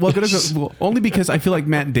did. I'm gonna go, well, only because I feel like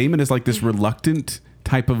Matt Damon is like this reluctant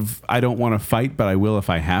type of I don't want to fight, but I will if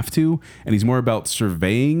I have to. And he's more about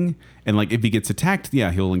surveying. And like if he gets attacked,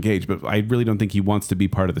 yeah, he'll engage. But I really don't think he wants to be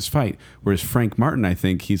part of this fight. Whereas Frank Martin, I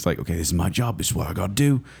think he's like, okay, this is my job. This is what I got to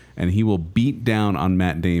do. And he will beat down on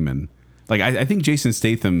Matt Damon. Like I think Jason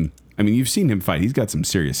Statham, I mean, you've seen him fight. He's got some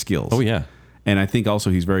serious skills. Oh, yeah. And I think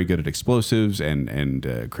also he's very good at explosives and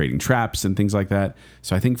creating traps and things like that.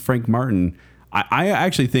 So I think Frank Martin, I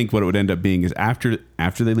actually think what it would end up being is after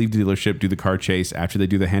they leave the dealership, do the car chase, after they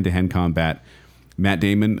do the hand-to-hand combat, Matt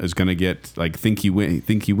Damon is going to get like think he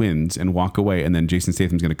wins and walk away, and then Jason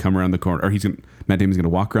Statham's going to come around the corner, or Matt Damon's going to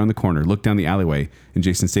walk around the corner, look down the alleyway, and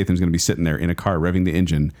Jason Statham's going to be sitting there in a car revving the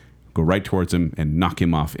engine, go right towards him and knock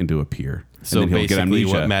him off into a pier. So and then he'll get basically,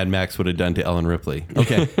 amnesia. what Mad Max would have done to Ellen Ripley.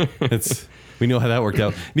 Okay, we know how that worked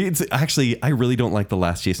out. It's actually, I really don't like the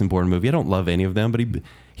last Jason Bourne movie. I don't love any of them, but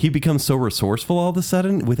he becomes so resourceful all of a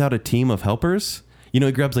sudden without a team of helpers. You know,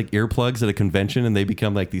 he grabs like earplugs at a convention, and they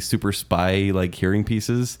become like these super spy like hearing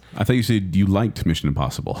pieces. I thought you said you liked Mission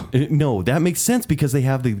Impossible. No, that makes sense because they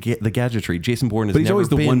have the gadgetry. Jason Bourne has But he's never always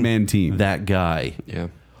the been one-man team. That guy. Yeah.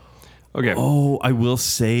 Okay. Oh, I will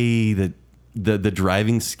say that the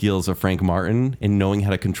driving skills of Frank Martin and knowing how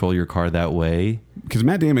to control your car that way. Because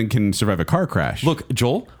Matt Damon can survive a car crash. Look,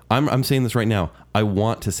 Joel, I'm saying this right now. I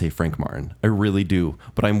want to say Frank Martin. I really do.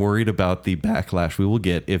 But I'm worried about the backlash we will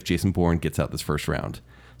get if Jason Bourne gets out this first round.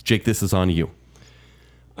 Jake, this is on you.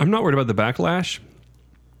 I'm not worried about the backlash.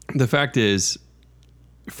 The fact is,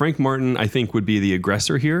 Frank Martin, I think, would be the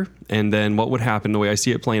aggressor here. And then what would happen, the way I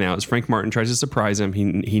see it playing out, is Frank Martin tries to surprise him.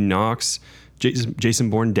 He knocks Jason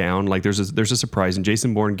Bourne down. Like there's a surprise, and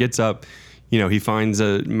Jason Bourne gets up. You know, he finds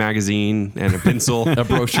a magazine and a pencil, A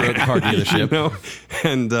brochure at the car dealership.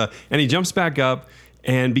 you know, and he jumps back up.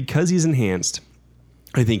 And because he's enhanced,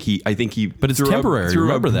 I think he. But it's through temporary, Through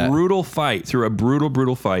remember a that. brutal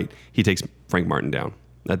fight, he takes Frank Martin down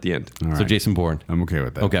at the end. All So right. Jason Bourne. I'm okay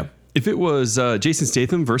with that. Okay. If it was Jason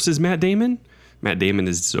Statham versus Matt Damon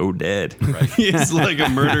is so dead. Right. He's like a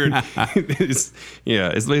murdered. It's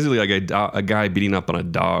basically like a guy beating up on a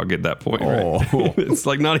dog at that point. Right? It's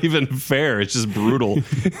like not even fair. It's just brutal.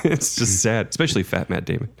 It's just sad, especially fat Matt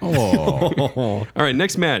Damon. Oh. All right,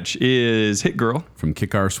 next match is Hit Girl. From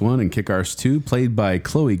Kick-Arse 1 and Kick-Arse 2, played by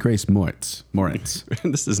Chloe Grace Moritz.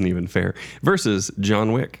 This isn't even fair. Versus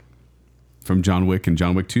John Wick. From John Wick and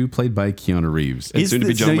John Wick 2, played by Keanu Reeves. And soon to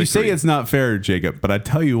be Now, John you Wick say 3. it's not fair, Jacob, but I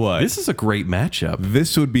tell you what, This is a great matchup.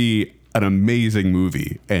 this would be an amazing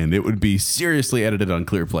movie, and it would be seriously edited on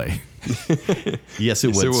ClearPlay. Yes,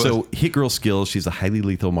 it would. it would. So Hit Girl skills. She's a highly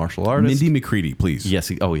lethal martial artist. Mindy McCready, please.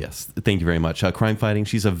 Yes. Oh, yes. Thank you very much. Crime fighting.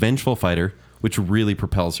 She's a vengeful fighter which really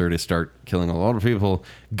propels her to start killing a lot of people.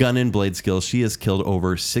 Gun and blade skills. She has killed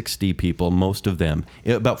over 60 people, most of them.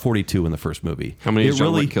 About 42 in the first movie. How many has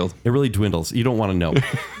John Wick killed? It really dwindles. You don't want to know.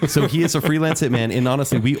 So he is a freelance hitman, and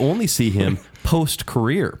honestly, we only see him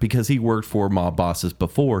post-career because he worked for mob bosses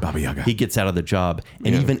before Baba Yaga. he gets out of the job.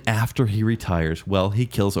 And even after he retires, well, he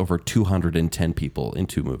kills over 210 people in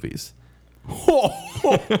 2 movies.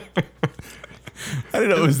 I didn't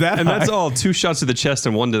know it was that And high. that's all 2 shots to the chest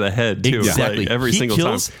and 1 to the head, too. Exactly. Like, every he single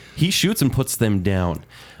kills, time. He shoots and puts them down.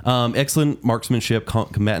 Excellent marksmanship,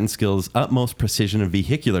 combatant skills, utmost precision, and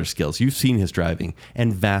vehicular skills. You've seen his driving,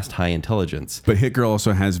 and vast high intelligence. But Hit Girl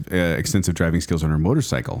also has extensive driving skills on her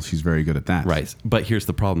motorcycle. She's very good at that. Right. But here's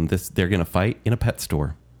the problem. They're going to fight in a pet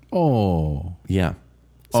store. Oh. Yeah.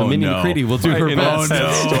 So Oh, Mindy no. McCready will do her In a best.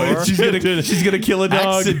 pet store? She's gonna kill a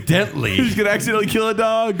dog. Accidentally. She's gonna accidentally kill a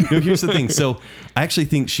dog. No, here's the thing. So I actually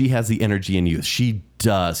think she has the energy and youth. She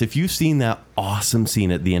does. If you've seen that awesome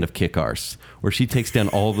scene at the end of Kick-Arse where she takes down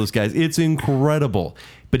all of those guys, it's incredible.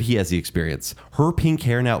 But he has the experience. Her pink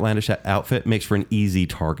hair and outlandish outfit makes for an easy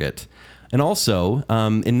target. And also,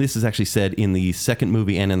 and this is actually said in the second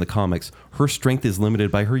movie and in the comics, her strength is limited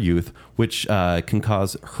by her youth, which can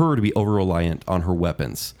cause her to be over-reliant on her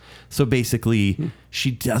weapons. So basically,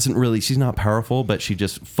 she's not powerful, but she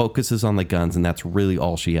just focuses on the guns, and that's really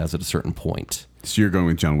all she has at a certain point. So you're going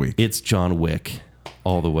with John Wick. It's John Wick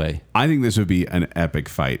all the way. I think this would be an epic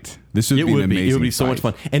fight. This would be an amazing It would be so much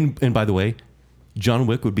fight. fun. And by the way, John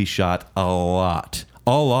Wick would be shot a lot,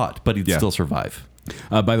 but he'd still survive.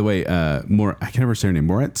 By the way, I can never say her name.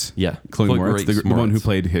 Moritz? Yeah. Chloe Chloe Moritz, Grace the one who Moritz.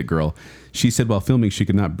 played Hit Girl. She said while filming, she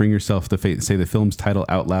could not bring herself to say the film's title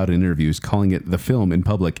out loud in interviews, calling it the film in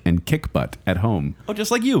public and kick butt at home. Oh,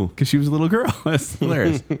 just like you. Because she was a little girl. That's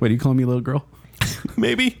hilarious. Wait, are you calling me a little girl?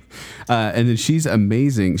 Maybe. And then she's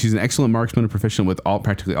amazing. She's an excellent marksman and professional with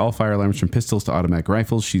practically all firearms from pistols to automatic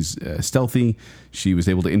rifles. She's stealthy. She was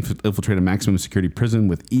able to infiltrate a maximum security prison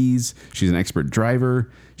with ease. She's an expert driver.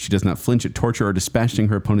 She does not flinch at torture or dispatching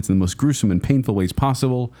her opponents in the most gruesome and painful ways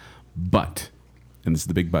possible. But, and this is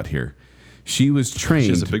the big but here, she was trained. She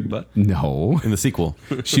has a big butt? No. In the sequel.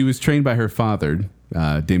 She was trained by her father,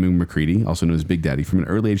 Damon McCready, also known as Big Daddy, from an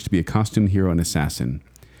early age to be a costume hero and assassin.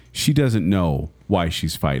 She doesn't know why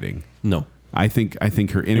she's fighting. No. I think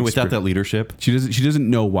her And without that leadership. she doesn't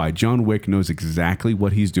know why. John Wick knows exactly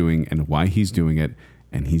what he's doing and why he's doing it,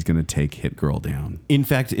 and he's going to take Hit Girl down. In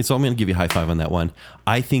fact, I'm going to give you a high five on that one.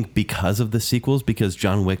 I think because of the sequels, because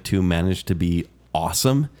John Wick 2 managed to be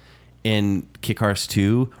awesome, and Kick-Arse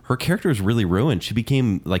 2, her character was really ruined. She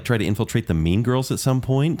became tried to infiltrate the Mean Girls at some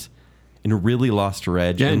point and really lost her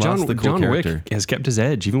edge. Yeah, and and lost the cool John character. Wick has kept his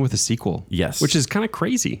edge, even with the sequel. Yes. Which is kind of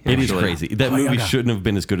crazy. It is actually. crazy. That movie shouldn't have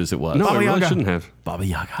been as good as it was. No, Baba it really Yaga. shouldn't have. Baba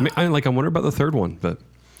Yaga. I wonder about the third one, but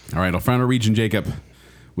All right, I'll frown a region, Jacob.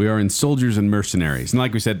 We are in soldiers and mercenaries. And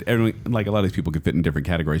like we said, everyone, like a lot of these people could fit in different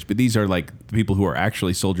categories, but these are like the people who are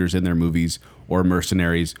actually soldiers in their movies or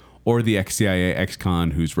mercenaries or the ex-CIA,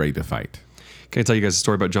 ex-con who's ready to fight. can I tell you guys a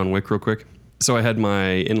story about John Wick real quick? So I had my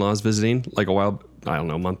in-laws visiting like a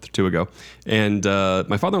month or two ago. And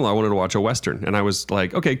my father-in-law wanted to watch a Western. And I was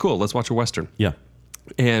like, okay, cool, let's watch a Western. Yeah.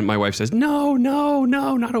 And my wife says, no,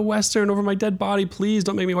 not a Western over my dead body. Please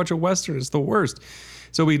don't make me watch a Western. It's the worst.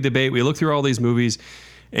 So we debate. We look through all these movies.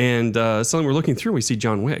 And suddenly we're looking through and we see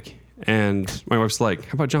John Wick. And my wife's like,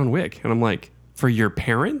 how about John Wick? And I'm like, for your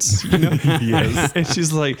parents? You know? Yes. And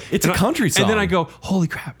she's like, It's a country song. And then I go, holy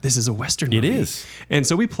crap, this is a Western movie. It is. And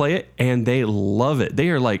so we play it and they love it. They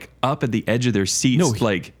are like up at the edge of their seats,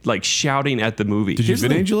 like shouting at the movie. Did you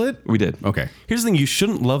Vin Angel it? We did. Okay. Here's the thing. You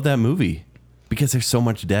shouldn't love that movie because there's so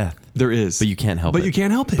much death. There is. But you can't help it. But you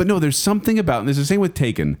can't help it. But no, there's something about, and it's the same with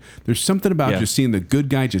Taken. There's something about Yeah. just seeing the good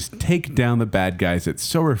guy just take down the bad guys. It's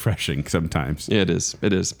so refreshing sometimes. Yeah, it is.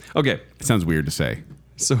 It is. Okay. It sounds weird to say.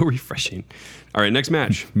 So refreshing. All right, next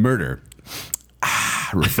match. Murder.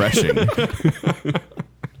 Refreshing.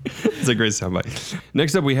 It's a great soundbite.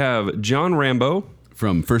 Next up, we have John Rambo.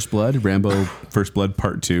 From First Blood, Rambo, First Blood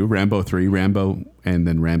Part 2, Rambo 3, Rambo, and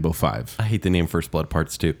then Rambo 5. I hate the name First Blood Part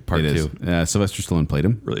 2. It is. Sylvester Stallone played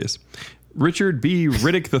him. Really is. Richard B.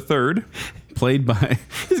 Riddick III. Played by...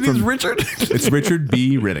 His name's Richard. It's Richard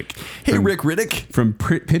B. Riddick. Hey, From- Rick Riddick. From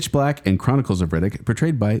Pitch Black and Chronicles of Riddick,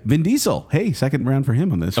 portrayed by Vin Diesel. Hey, second round for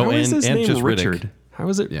him on this. Oh, How is and- his and name just Riddick. Richard? How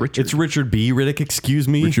is it Richard? It's Richard B. Riddick. Excuse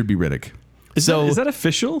me. Richard B. Riddick. Is that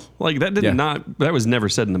official? Like that did Yeah. not. That was never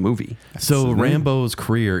said in the movie. So Rambo's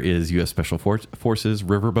career is U.S. Special Forces,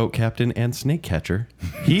 riverboat captain, and snake catcher.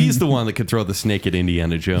 He's the one that could throw the snake at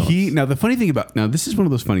Indiana Jones. Now the funny thing about this is one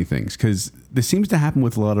of those funny things because this seems to happen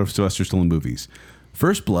with a lot of Sylvester Stallone movies.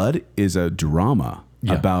 First Blood is a drama.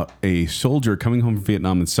 about a soldier coming home from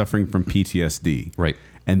Vietnam and suffering from PTSD. Right.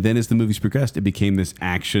 And then as the movies progressed, it became this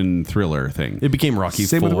action thriller thing. It became Rocky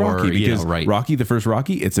Same with 4, Rocky, because right. Rocky, the first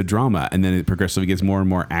Rocky, it's a drama, and then it progressively gets more and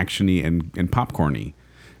more actiony and popcorny.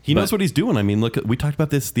 He knows what he's doing. I mean, look, we talked about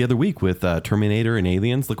this the other week with Terminator and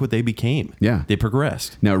Aliens. Look what they became. Yeah. They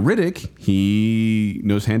progressed. Now, Riddick, he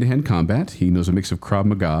knows hand-to-hand combat. He knows a mix of Krav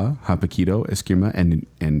Maga, Hapkido, Eskrima,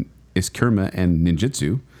 and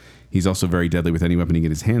ninjutsu. He's also very deadly with any weapon he can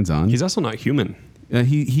get his hands on. He's also not human.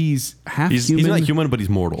 He's half human. He's not human, but he's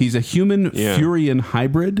mortal. He's a human Furian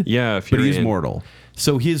hybrid. Yeah, but he's Furian. mortal.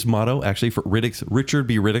 So his motto, actually, for Richard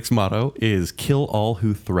B. Riddick's motto is "Kill all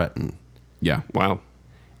who threaten." Yeah. Wow.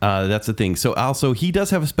 That's the thing. So also, he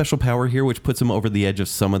does have a special power here, which puts him over the edge of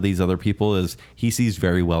some of these other people. Is he sees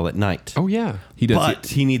very well at night. Oh, yeah. He does. But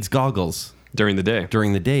he needs goggles During the day.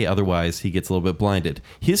 during the day, otherwise he gets a little bit blinded.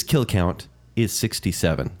 His kill count is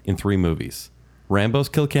 67 in 3 movies. Rambo's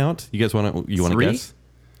kill count, you guys want to 3? guess?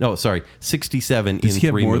 No, sorry, 67 Does in he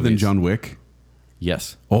have 3 more movies. than John Wick?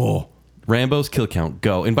 Yes. Oh, Rambo's kill count,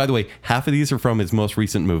 go. And by the way, half of these are from his most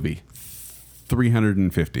recent movie.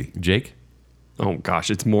 350. Jake? Oh, gosh.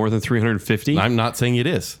 It's more than 350? I'm not saying it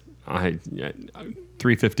is.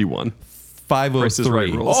 351. 503.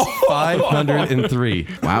 Right rules. 503.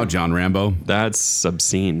 Wow, John Rambo. That's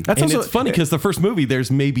obscene. That's And also it's funny because the first movie,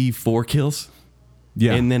 there's maybe 4 kills.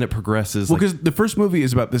 yeah. And then it progresses. Well, like- because the first movie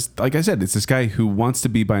is about this, like I said, it's this guy who wants to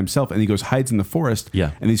be by himself, and he goes hides in the forest.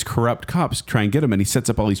 Yeah. And these corrupt cops try and get him, and he sets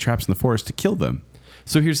up all these traps in the forest to kill them.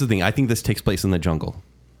 So here's the thing. I think this takes place in the jungle.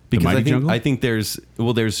 Because mighty I think jungle? I think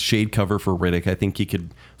there's shade cover for Riddick. I think he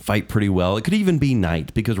could fight pretty well. It could even be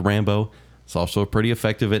night because Rambo is also pretty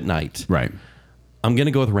effective at night. Right. I'm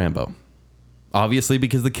gonna go with Rambo. Obviously,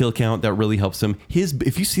 because the kill count that really helps him.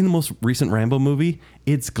 If you've seen the most recent Rambo movie,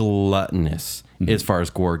 it's gluttonous as far as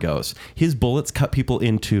gore goes. His bullets cut people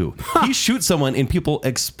in two. He shoots someone and people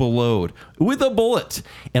explode with a bullet.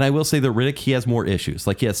 And I will say that Riddick, he has more issues.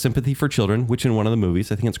 Like he has sympathy for children, which in one of the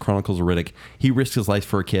movies, I think it's Chronicles of Riddick, he risks his life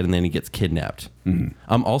for a kid and then he gets kidnapped.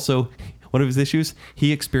 Also, one of his issues,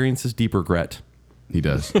 he experiences deep regret. He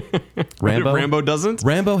does. Rambo doesn't?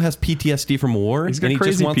 Rambo has PTSD from war, He's got and he just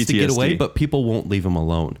crazy wants to get PTSD. away, but people won't leave him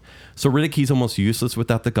alone. So Riddick, he's almost useless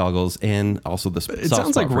without the goggles, and also the. It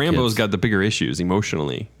sounds like Rambo's got the bigger issues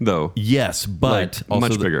emotionally, though. Yes, but Like, also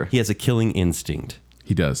much bigger. He has a killing instinct.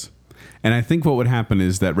 He does. And I think what would happen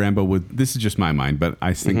is that Rambo would, this is just my mind, but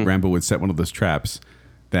I think Rambo would set one of those traps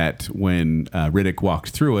that when Riddick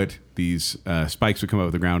walked through it, these spikes would come out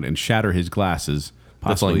of the ground and shatter his glasses,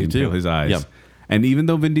 That's all possibly you do. impale his eyes. Yeah. And even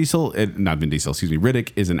though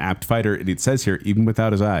Riddick is an apt fighter, and it says here, even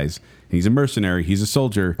without his eyes, he's a mercenary, he's a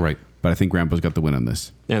soldier. Right. But I think Rambo's got the win on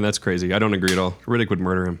this. Yeah, that's crazy. I don't agree at all. Riddick would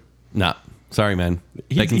murder him. Nah, sorry, man.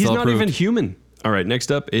 He's Beckinsale not approved. even human. All right,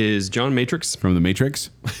 next up is John Matrix. From The Matrix?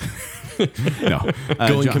 No.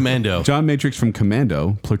 Going Commando. John Matrix from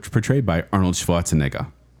Commando, portrayed by Arnold Schwarzenegger.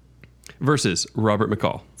 Versus Robert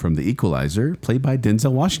McCall. From The Equalizer, played by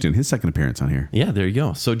Denzel Washington, his second appearance on here. Yeah, there you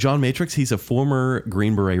go. So John Matrix, he's a former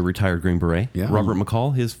Green Beret, retired Green Beret. Yeah. Robert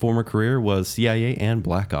McCall, his former career was CIA and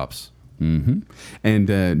Black Ops. And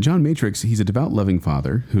John Matrix, he's a devout, loving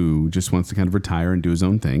father who just wants to kind of retire and do his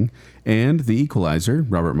own thing. And The Equalizer,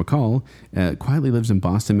 Robert McCall, quietly lives in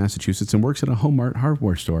Boston, Massachusetts, and works at a Hallmark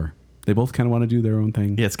hardware store. They both kind of want to do their own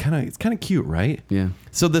thing. Yeah, it's kind of cute, right? Yeah.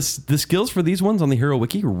 So the skills for these ones on the Hero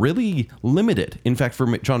Wiki really limited. In fact,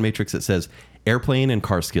 for John Matrix, it says airplane and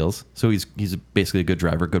car skills. So he's basically a good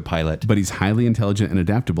driver, good pilot. But he's highly intelligent and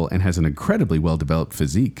adaptable and has an incredibly well-developed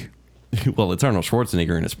physique. Well, it's Arnold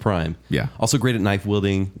Schwarzenegger in his prime. Yeah. Also great at knife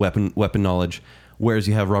wielding, weapon knowledge. Whereas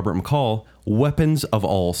you have Robert McCall, weapons of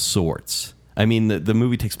all sorts. I mean, the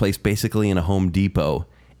movie takes place basically in a Home Depot,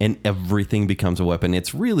 and everything becomes a weapon.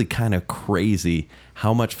 It's really kind of crazy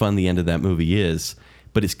how much fun the end of that movie is.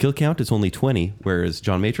 But his kill count is only 20, whereas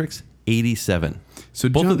John Matrix, 87. So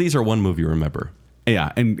both John- of these are one movie, remember?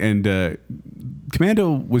 Yeah, and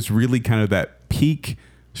Commando was really kind of that peak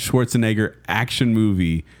Schwarzenegger action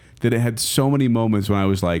movie that it had so many moments when I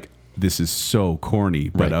was like, this is so corny,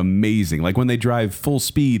 but Right. amazing. Like when they drive full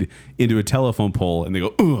speed into a telephone pole and they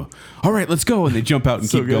go, ugh, all right, let's go. And they jump out and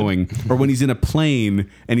keep going. Or when he's in a plane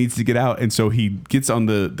and needs to get out. And so he gets on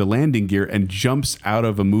the landing gear and jumps out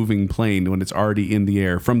of a moving plane when it's already in the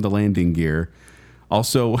air from the landing gear.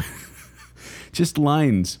 Also, just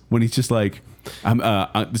lines when he's just like,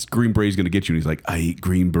 this green beret's going to get you. And he's like, I eat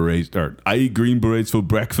green berets for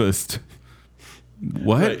breakfast.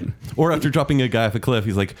 What? Right. Or after dropping a guy off a cliff,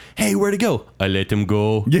 he's like, "Hey, where'd he go? I let him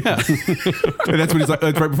go." Yeah. And that's what he's like.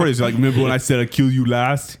 That's right before he's like, remember when I said I'd kill you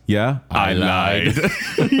last? Yeah. I lied.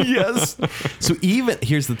 Yes. So even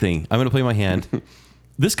here's the thing. I'm going to play my hand.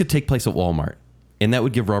 This could take place at Walmart, and that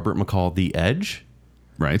would give Robert McCall the edge.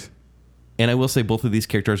 Right. And I will say both of these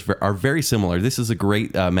characters are very similar. This is a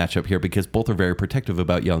great matchup here because both are very protective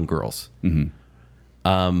about young girls.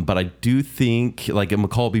 But I do think like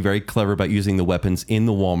McCall will be very clever about using the weapons in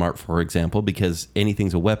the Walmart, for example, because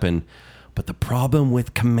anything's a weapon. But the problem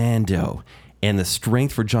with Commando and the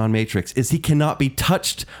strength for John Matrix is he cannot be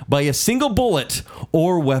touched by a single bullet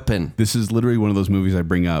or weapon. This is literally one of those movies I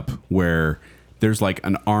bring up where there's like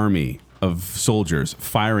an army of soldiers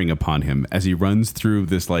firing upon him as he runs through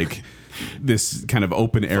this like this kind of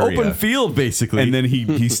open area. Open field, basically. And then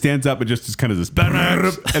he stands up and just is kind of this,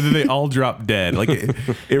 and then they all drop dead. Like it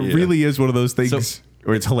really is one of those things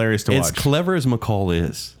where it's hilarious to watch. As clever as McCall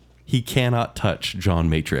is, he cannot touch John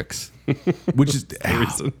Matrix. Which is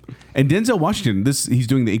and Denzel Washington. He's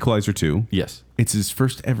doing The Equalizer 2. Yes. It's his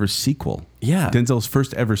first ever sequel. Yeah. Denzel's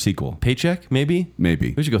first ever sequel. Paycheck, maybe?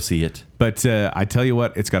 Maybe. We should go see it. But I tell you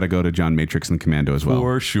what, it's got to go to John Matrix and Commando as well.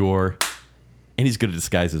 For sure. And he's good at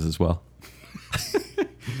disguises as well.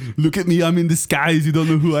 Look at me, I'm in disguise. You don't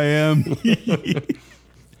know who I am.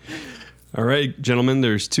 All right, gentlemen,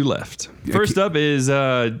 there's two left. First up is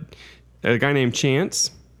a guy named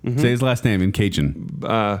Chance Say his last name in Cajun.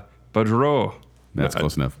 Baudreau. That's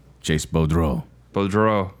close enough. Chase Baudreau.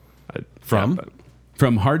 Baudreau.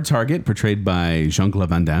 From Hard Target, portrayed by Jean-Claude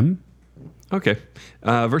Van Damme. Okay.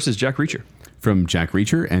 Versus Jack Reacher. From Jack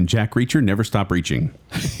Reacher, and Jack Reacher Never Stop Reaching.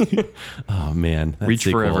 Oh, man. That Reach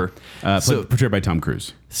sequel. forever. Portrayed by Tom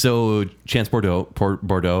Cruise. So Chance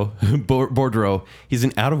Boudreau, he's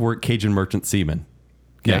an out-of-work Cajun merchant seaman.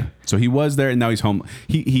 Okay. Yeah. So he was there, and now he's home.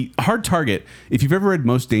 He Hard Target. If you've ever read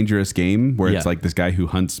Most Dangerous Game, where it's like this guy who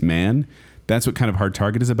hunts man, that's what kind of Hard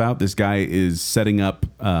Target is about. This guy is setting up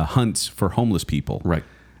hunts for homeless people. Right.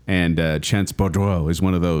 And Chance Boudreau is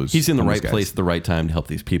one of those. He's in the homeless right guys. place at the right time to help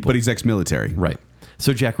these people. But he's ex-military. Right.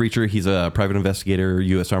 So Jack Reacher, he's a private investigator,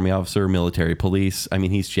 U.S. Army officer, military police. I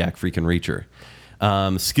mean, he's Jack freaking Reacher.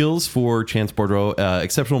 Skills for Chance Boudreau,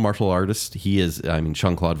 exceptional martial artist. He is, I mean,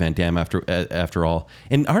 Jean-Claude Van Damme after all.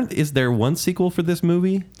 And is there one sequel for this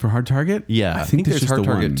movie? For Hard Target? Yeah, I think there's Hard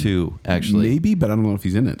Target 2, actually. Maybe, but I don't know if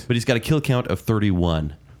he's in it. But he's got a kill count of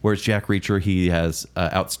 31. Whereas Jack Reacher, he has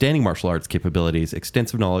outstanding martial arts capabilities,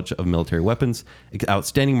 extensive knowledge of military weapons,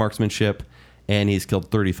 outstanding marksmanship, and he's killed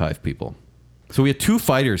 35 people. So we have two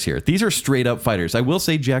fighters here. These are straight up fighters. I will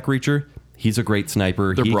say Jack Reacher, he's a great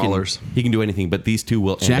sniper. They're brawlers. He can do anything, but these two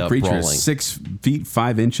will end Jack up Reacher brawling. is 6 feet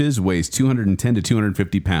 5 inches, weighs 210 to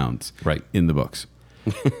 250 pounds. Right. In the books.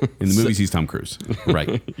 In the movies, he's Tom Cruise.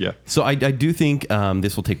 Right. Yeah. So I do think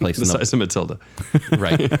this will take place The in size of Matilda.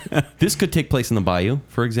 right. This could take place in the Bayou,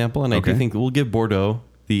 for example, and I do think we'll give Bordeaux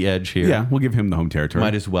the edge here. Yeah, we'll give him the home territory.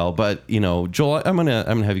 Might as well, but Joel, I'm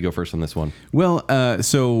gonna have you go first on this one. Well,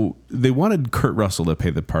 so they wanted Kurt Russell to play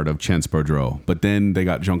the part of Chance Boudreau, but then they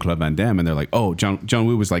got Jean-Claude Van Damme, and they're like, "Oh, John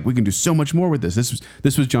Woo was like, we can do so much more with this."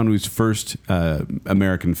 This was John Woo's first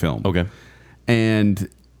American film. Okay, and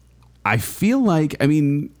I feel like, I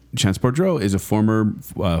mean, Chance Boudreau is a former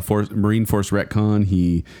Marine Force retcon.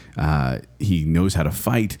 He knows how to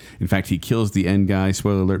fight. In fact, he kills the end guy,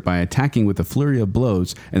 spoiler alert, by attacking with a flurry of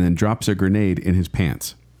blows and then drops a grenade in his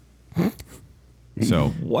pants. So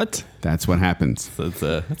What? that's what happens. so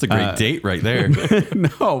that's a great date right there.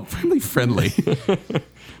 No, friendly.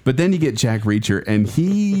 But then you get Jack Reacher, and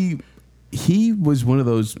he was one of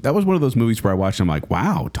those. That was one of those movies where I watched. I'm like,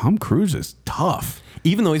 wow, Tom Cruise is tough.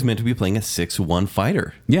 Even though he's meant to be playing a 6'1"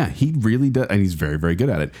 fighter. Yeah, he really does, and he's very, very good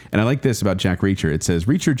at it. And I like this about Jack Reacher. It says,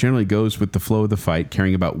 Reacher generally goes with the flow of the fight,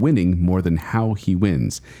 caring about winning more than how he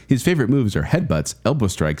wins. His favorite moves are headbutts, elbow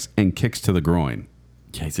strikes, and kicks to the groin.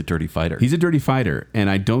 Yeah, he's a dirty fighter. He's a dirty fighter, and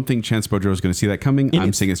I don't think Chance Boudreau is going to see that coming. And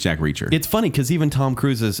I'm saying it's Jack Reacher. It's funny because even Tom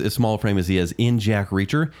Cruise, as small frame as he is in Jack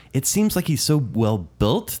Reacher, it seems like he's so well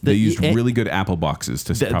built that they used really good apple boxes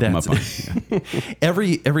to prop him up on. Yeah.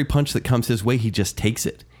 every punch that comes his way, he just takes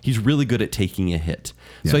it. He's really good at taking a hit.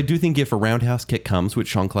 So I do think if a roundhouse kick comes, which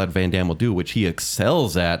Jean-Claude Van Damme will do, which he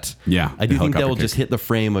excels at, Yeah, I do the think that helicopter will just kick. hit the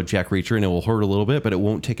frame of Jack Reacher and it will hurt a little bit, but it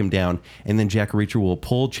won't take him down. And then Jack Reacher will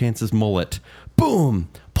pull Chance's mullet, boom,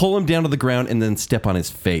 pull him down to the ground, and then step on his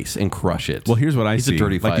face and crush it. Well, here's what I He's see. a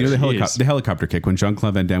dirty like, fighter. the helicopter kick, when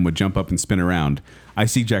Jean-Claude Van Damme would jump up and spin around, I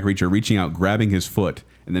see Jack Reacher reaching out, grabbing his foot,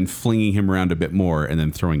 and then flinging him around a bit more, and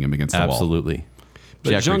then throwing him against the wall. Absolutely.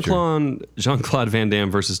 But Jack Reacher. Jean-Claude Van Damme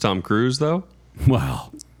versus Tom Cruise, though?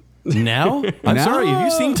 Well, Now? I'm Now? sorry. Have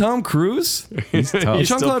you seen Tom Cruise? He's tough. He's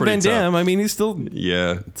still Jean-Claude pretty Van tough. Damme. I mean, he's still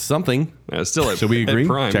Yeah. something. Still at, Shall we agree? at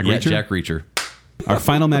prime. Jack Yeah, Reacher? Jack Reacher. Our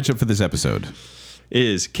final matchup for this episode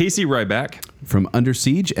Is Casey Ryback. from Under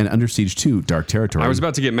Siege and Under Siege 2, Dark Territory. I was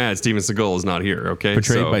about to get mad. Steven Seagal is not here, okay?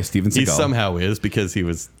 portrayed So, by Steven He Seagal. somehow is because he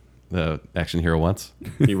was the action hero once.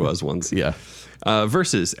 He was once. Yeah.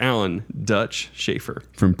 Versus Alan Dutch Schaefer.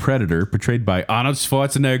 From Predator, portrayed by Arnold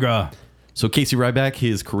Schwarzenegger. So Casey Ryback,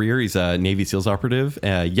 his career, he's a Navy SEALs operative,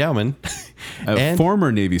 Yeoman. A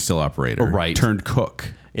former Navy SEAL operator. Right. Turned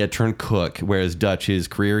cook. Yeah, turned cook. Whereas Dutch, his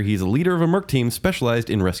career, he's a leader of a merc team specialized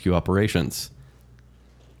in rescue operations.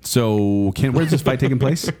 So, where's this fight taking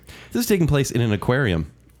place? This is taking place in an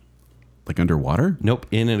aquarium. Like underwater? Nope,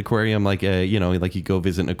 in an aquarium, like like you go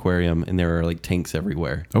visit an aquarium and there are like tanks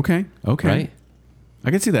everywhere. Okay. Right? I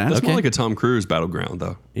can see that. That's Okay. more like a Tom Cruise battleground,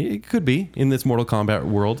 though. It could be in this Mortal Kombat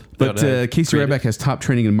world. But that, Casey created. Ryback has top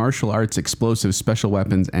training in martial arts, explosives, special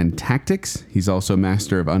weapons, and tactics. He's also a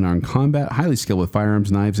master of unarmed combat, highly skilled with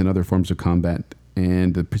firearms, knives, and other forms of combat.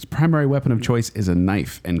 And his primary weapon of choice is a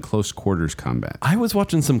knife in close quarters combat. I was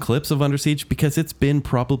watching some clips of Under Siege because it's been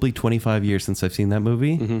probably 25 years since I've seen that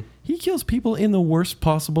movie. Mm-hmm. He kills people in the worst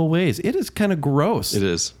possible ways. It is kind of gross. It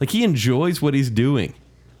is. Like he enjoys what he's doing.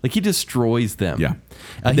 Like he destroys them. Yeah.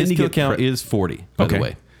 And then His you kill get count pre- is 40, by the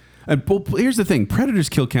way. Well, here's the thing: Predator's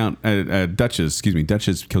kill count, Dutch's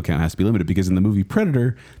kill count has to be limited because in the movie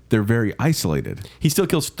Predator, they're very isolated. He still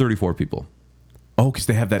kills 34 people. Oh, because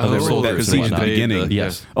they have that other Oh, that because scene he at the invade beginning. the-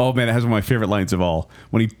 Yes. Oh man, it has one of my favorite lines of all.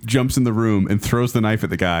 When he jumps in the room and throws the knife at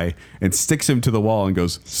the guy and sticks him to the wall and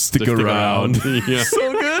goes, "Stick around." Yeah.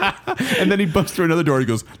 So good. And then he busts through another door. He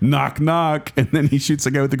goes, "Knock, knock," and then he shoots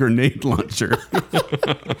a guy with a grenade launcher.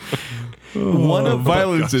 One of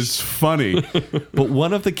Violence is funny. But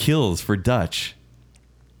one of the kills for Dutch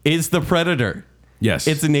is the Predator. Yes,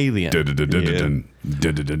 It's an alien.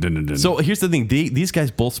 Dun-dun-dun-dun-dun. So here's the thing. These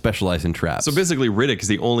guys both specialize in traps. So basically, Riddick is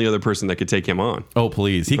the only other person that could take him on. Oh,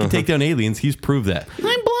 please. He can take down aliens. He's proved that. I'm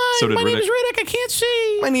blind. So did Riddick. Riddick. I can't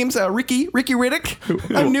see. My name's Ricky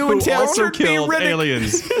Riddick. I'm new in Who town. also Be killed Riddick.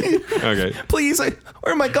 aliens. Okay. Please, where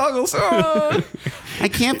are my goggles? Oh. I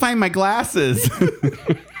can't find my glasses.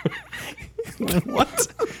 What?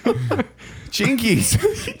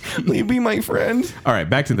 Jinkies. Will you be my friend? All right,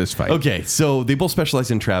 back to this fight. Okay, so they both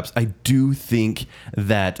specialize in traps. I do think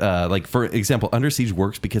that, like, for example, Under Siege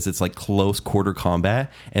works because it's like close quarter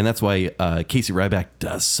combat, and that's why Casey Ryback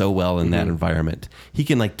does so well in that environment. He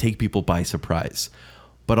can like take people by surprise,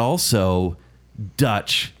 but also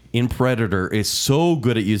Dutch in Predator is so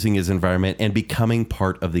good at using his environment and becoming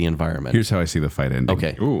part of the environment. Here's how I see the fight ending.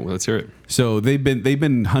 Okay. Ooh, let's hear it. So they've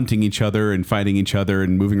been hunting each other and fighting each other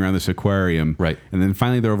and moving around this aquarium. Right. And then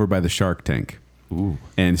finally they're over by the shark tank. Ooh.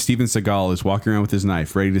 And Steven Seagal is walking around with his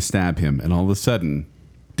knife, ready to stab him. And all of a sudden,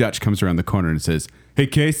 Dutch comes around the corner and says, "Hey,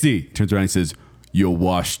 Casey." Turns around and says, "You're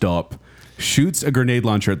washed up." Shoots a grenade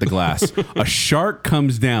launcher at the glass. A shark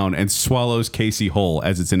comes down and swallows Casey whole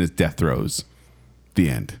as it's in his death throes. The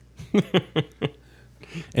end.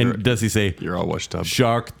 And does he say, You're all washed up.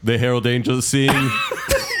 "Shark, the herald angels sing"?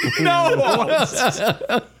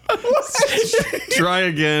 Try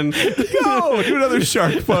again. No, do another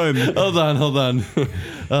shark pun. Hold on.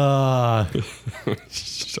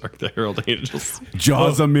 Shark the Herald Angels.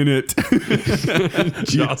 Jaws a minute.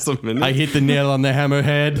 Awesome. I hit the nail on the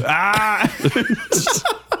hammerhead.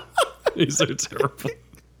 These are terrible.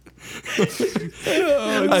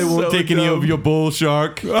 I won't take any of your bull,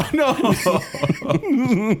 shark. You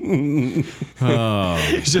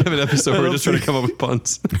should have an episode where we're just trying to come up with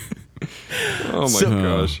puns. Oh my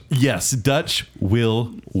gosh. Yes, Dutch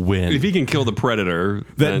will win. If he can kill the Predator,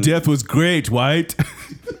 then, Death was great, White.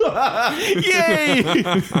 Yay!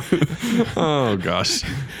 oh gosh.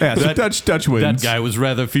 Yeah, so Dutch wins. That guy was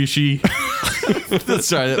rather fishy.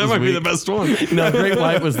 Sorry, that That was might be weak. the best one. No, Great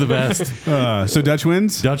White was the best. So Dutch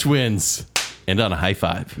wins? Dutch wins. And on a high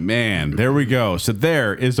five. Man, there we go. So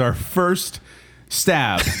there is our first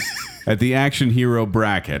stab at the action hero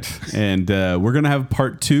bracket. And we're going to have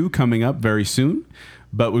part 2 coming up very soon.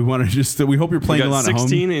 But we want to we hope you're We playing got along at home.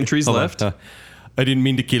 16 entries Hold on. left. I didn't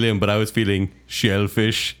mean to kill him, but I was feeling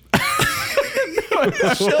shellfish.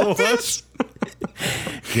 Shellfish?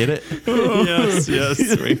 Get it? yes.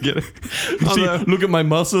 We get it. See, look at my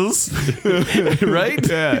muscles. Right?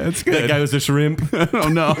 Yeah, that's That good. guy was a shrimp. Oh,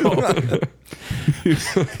 no.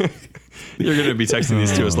 You're going to be texting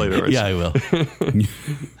these to us later, aren't you? Yeah, I will.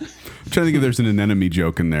 trying to think if there's an anemone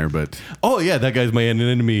joke in there, but Oh yeah, that guy's my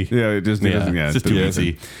enemy. yeah, it just doesn't. Yeah, it's just it too doesn't.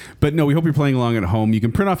 easy. But no, we hope you're playing along at home. You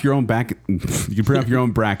can print off your own bracket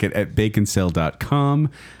at baconsale.com.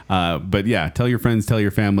 But yeah, tell your friends, tell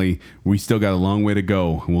your family. We still got a long way to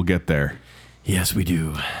go, and we'll get there. Yes, we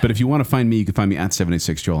do. But if you want to find me, you can find me at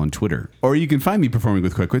 786Joel on Twitter. Or you can find me performing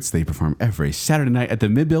with Quick Wits. They perform every Saturday night at the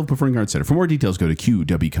Mid-Bill Performing Arts Center. For more details, go to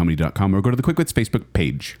qwcomedy.com or go to the Quick Wits Facebook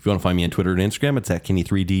page. If you want to find me on Twitter and Instagram, it's at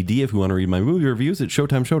Kenny3DD. If you want to read my movie reviews, it's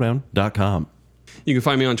ShowtimeShowdown.com. You can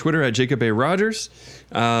find me on Twitter at Jacob A. Rogers.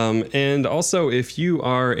 And also, if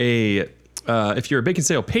you're a Bacon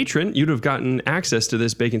Sale patron, you'd have gotten access to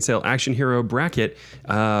this Bacon Sale Action Hero bracket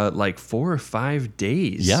like 4 or 5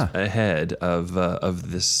 days ahead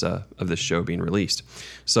of this show being released.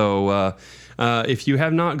 So if you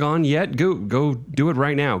have not gone yet, go do it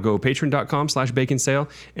right now. Go patreon.com/bacon sale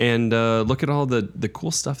and look at all the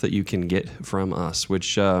cool stuff that you can get from us,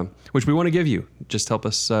 which we want to give you. Just help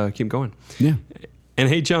us keep going. Yeah. And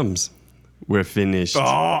hey, chums, we're finished.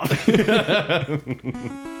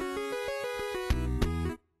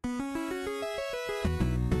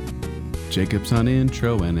 Jacob's on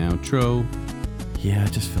intro and outro. Yeah,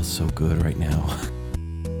 it just feels so good right now.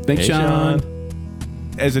 Thanks, Hey, Sean.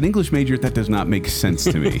 As an English major, that does not make sense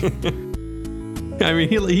to me. I mean,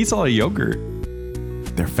 he saw a yogurt.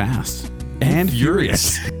 They're fast and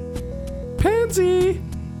furious. Pansy!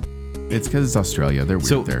 It's because it's Australia. They're weird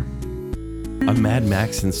So- there. A Mad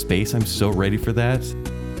Max in space. I'm so ready for that.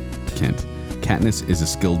 Kent. Katniss is a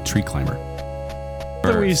skilled tree climber.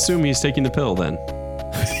 So we assume he's taking the pill then.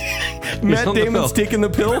 Matt on the Damon's pill. taking the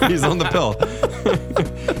pill. He's on the pill.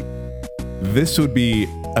 This would be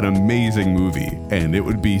an amazing movie, and it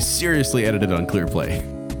would be seriously edited on ClearPlay.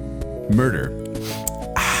 Murder.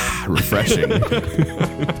 Refreshing.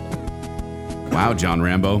 Wow, John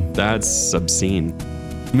Rambo. That's obscene.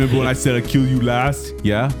 Remember when I said I'd kill you last?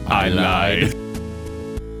 Yeah? I lied.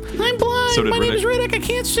 I'm blind. So did My name's Riddick. Riddick. I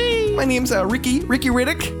can't see. My name's Ricky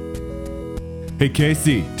Riddick. Hey,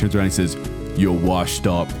 Casey. Turns around and says, you're washed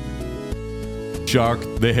up. Shark,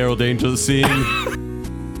 the Herald Angels sing.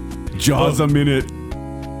 Jaws a minute.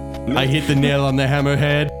 I hit the nail on the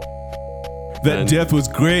hammerhead. That And- death was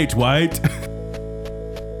great, White.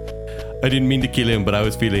 I didn't mean to kill him, but I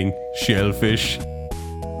was feeling shellfish.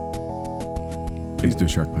 Please do a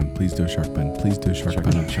shark pun. Please do a shark pun. Please do a shark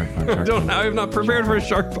pun. Shark pun. I'm not prepared for a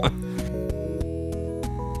shark pun.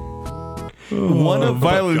 One of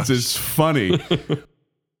violence is funny.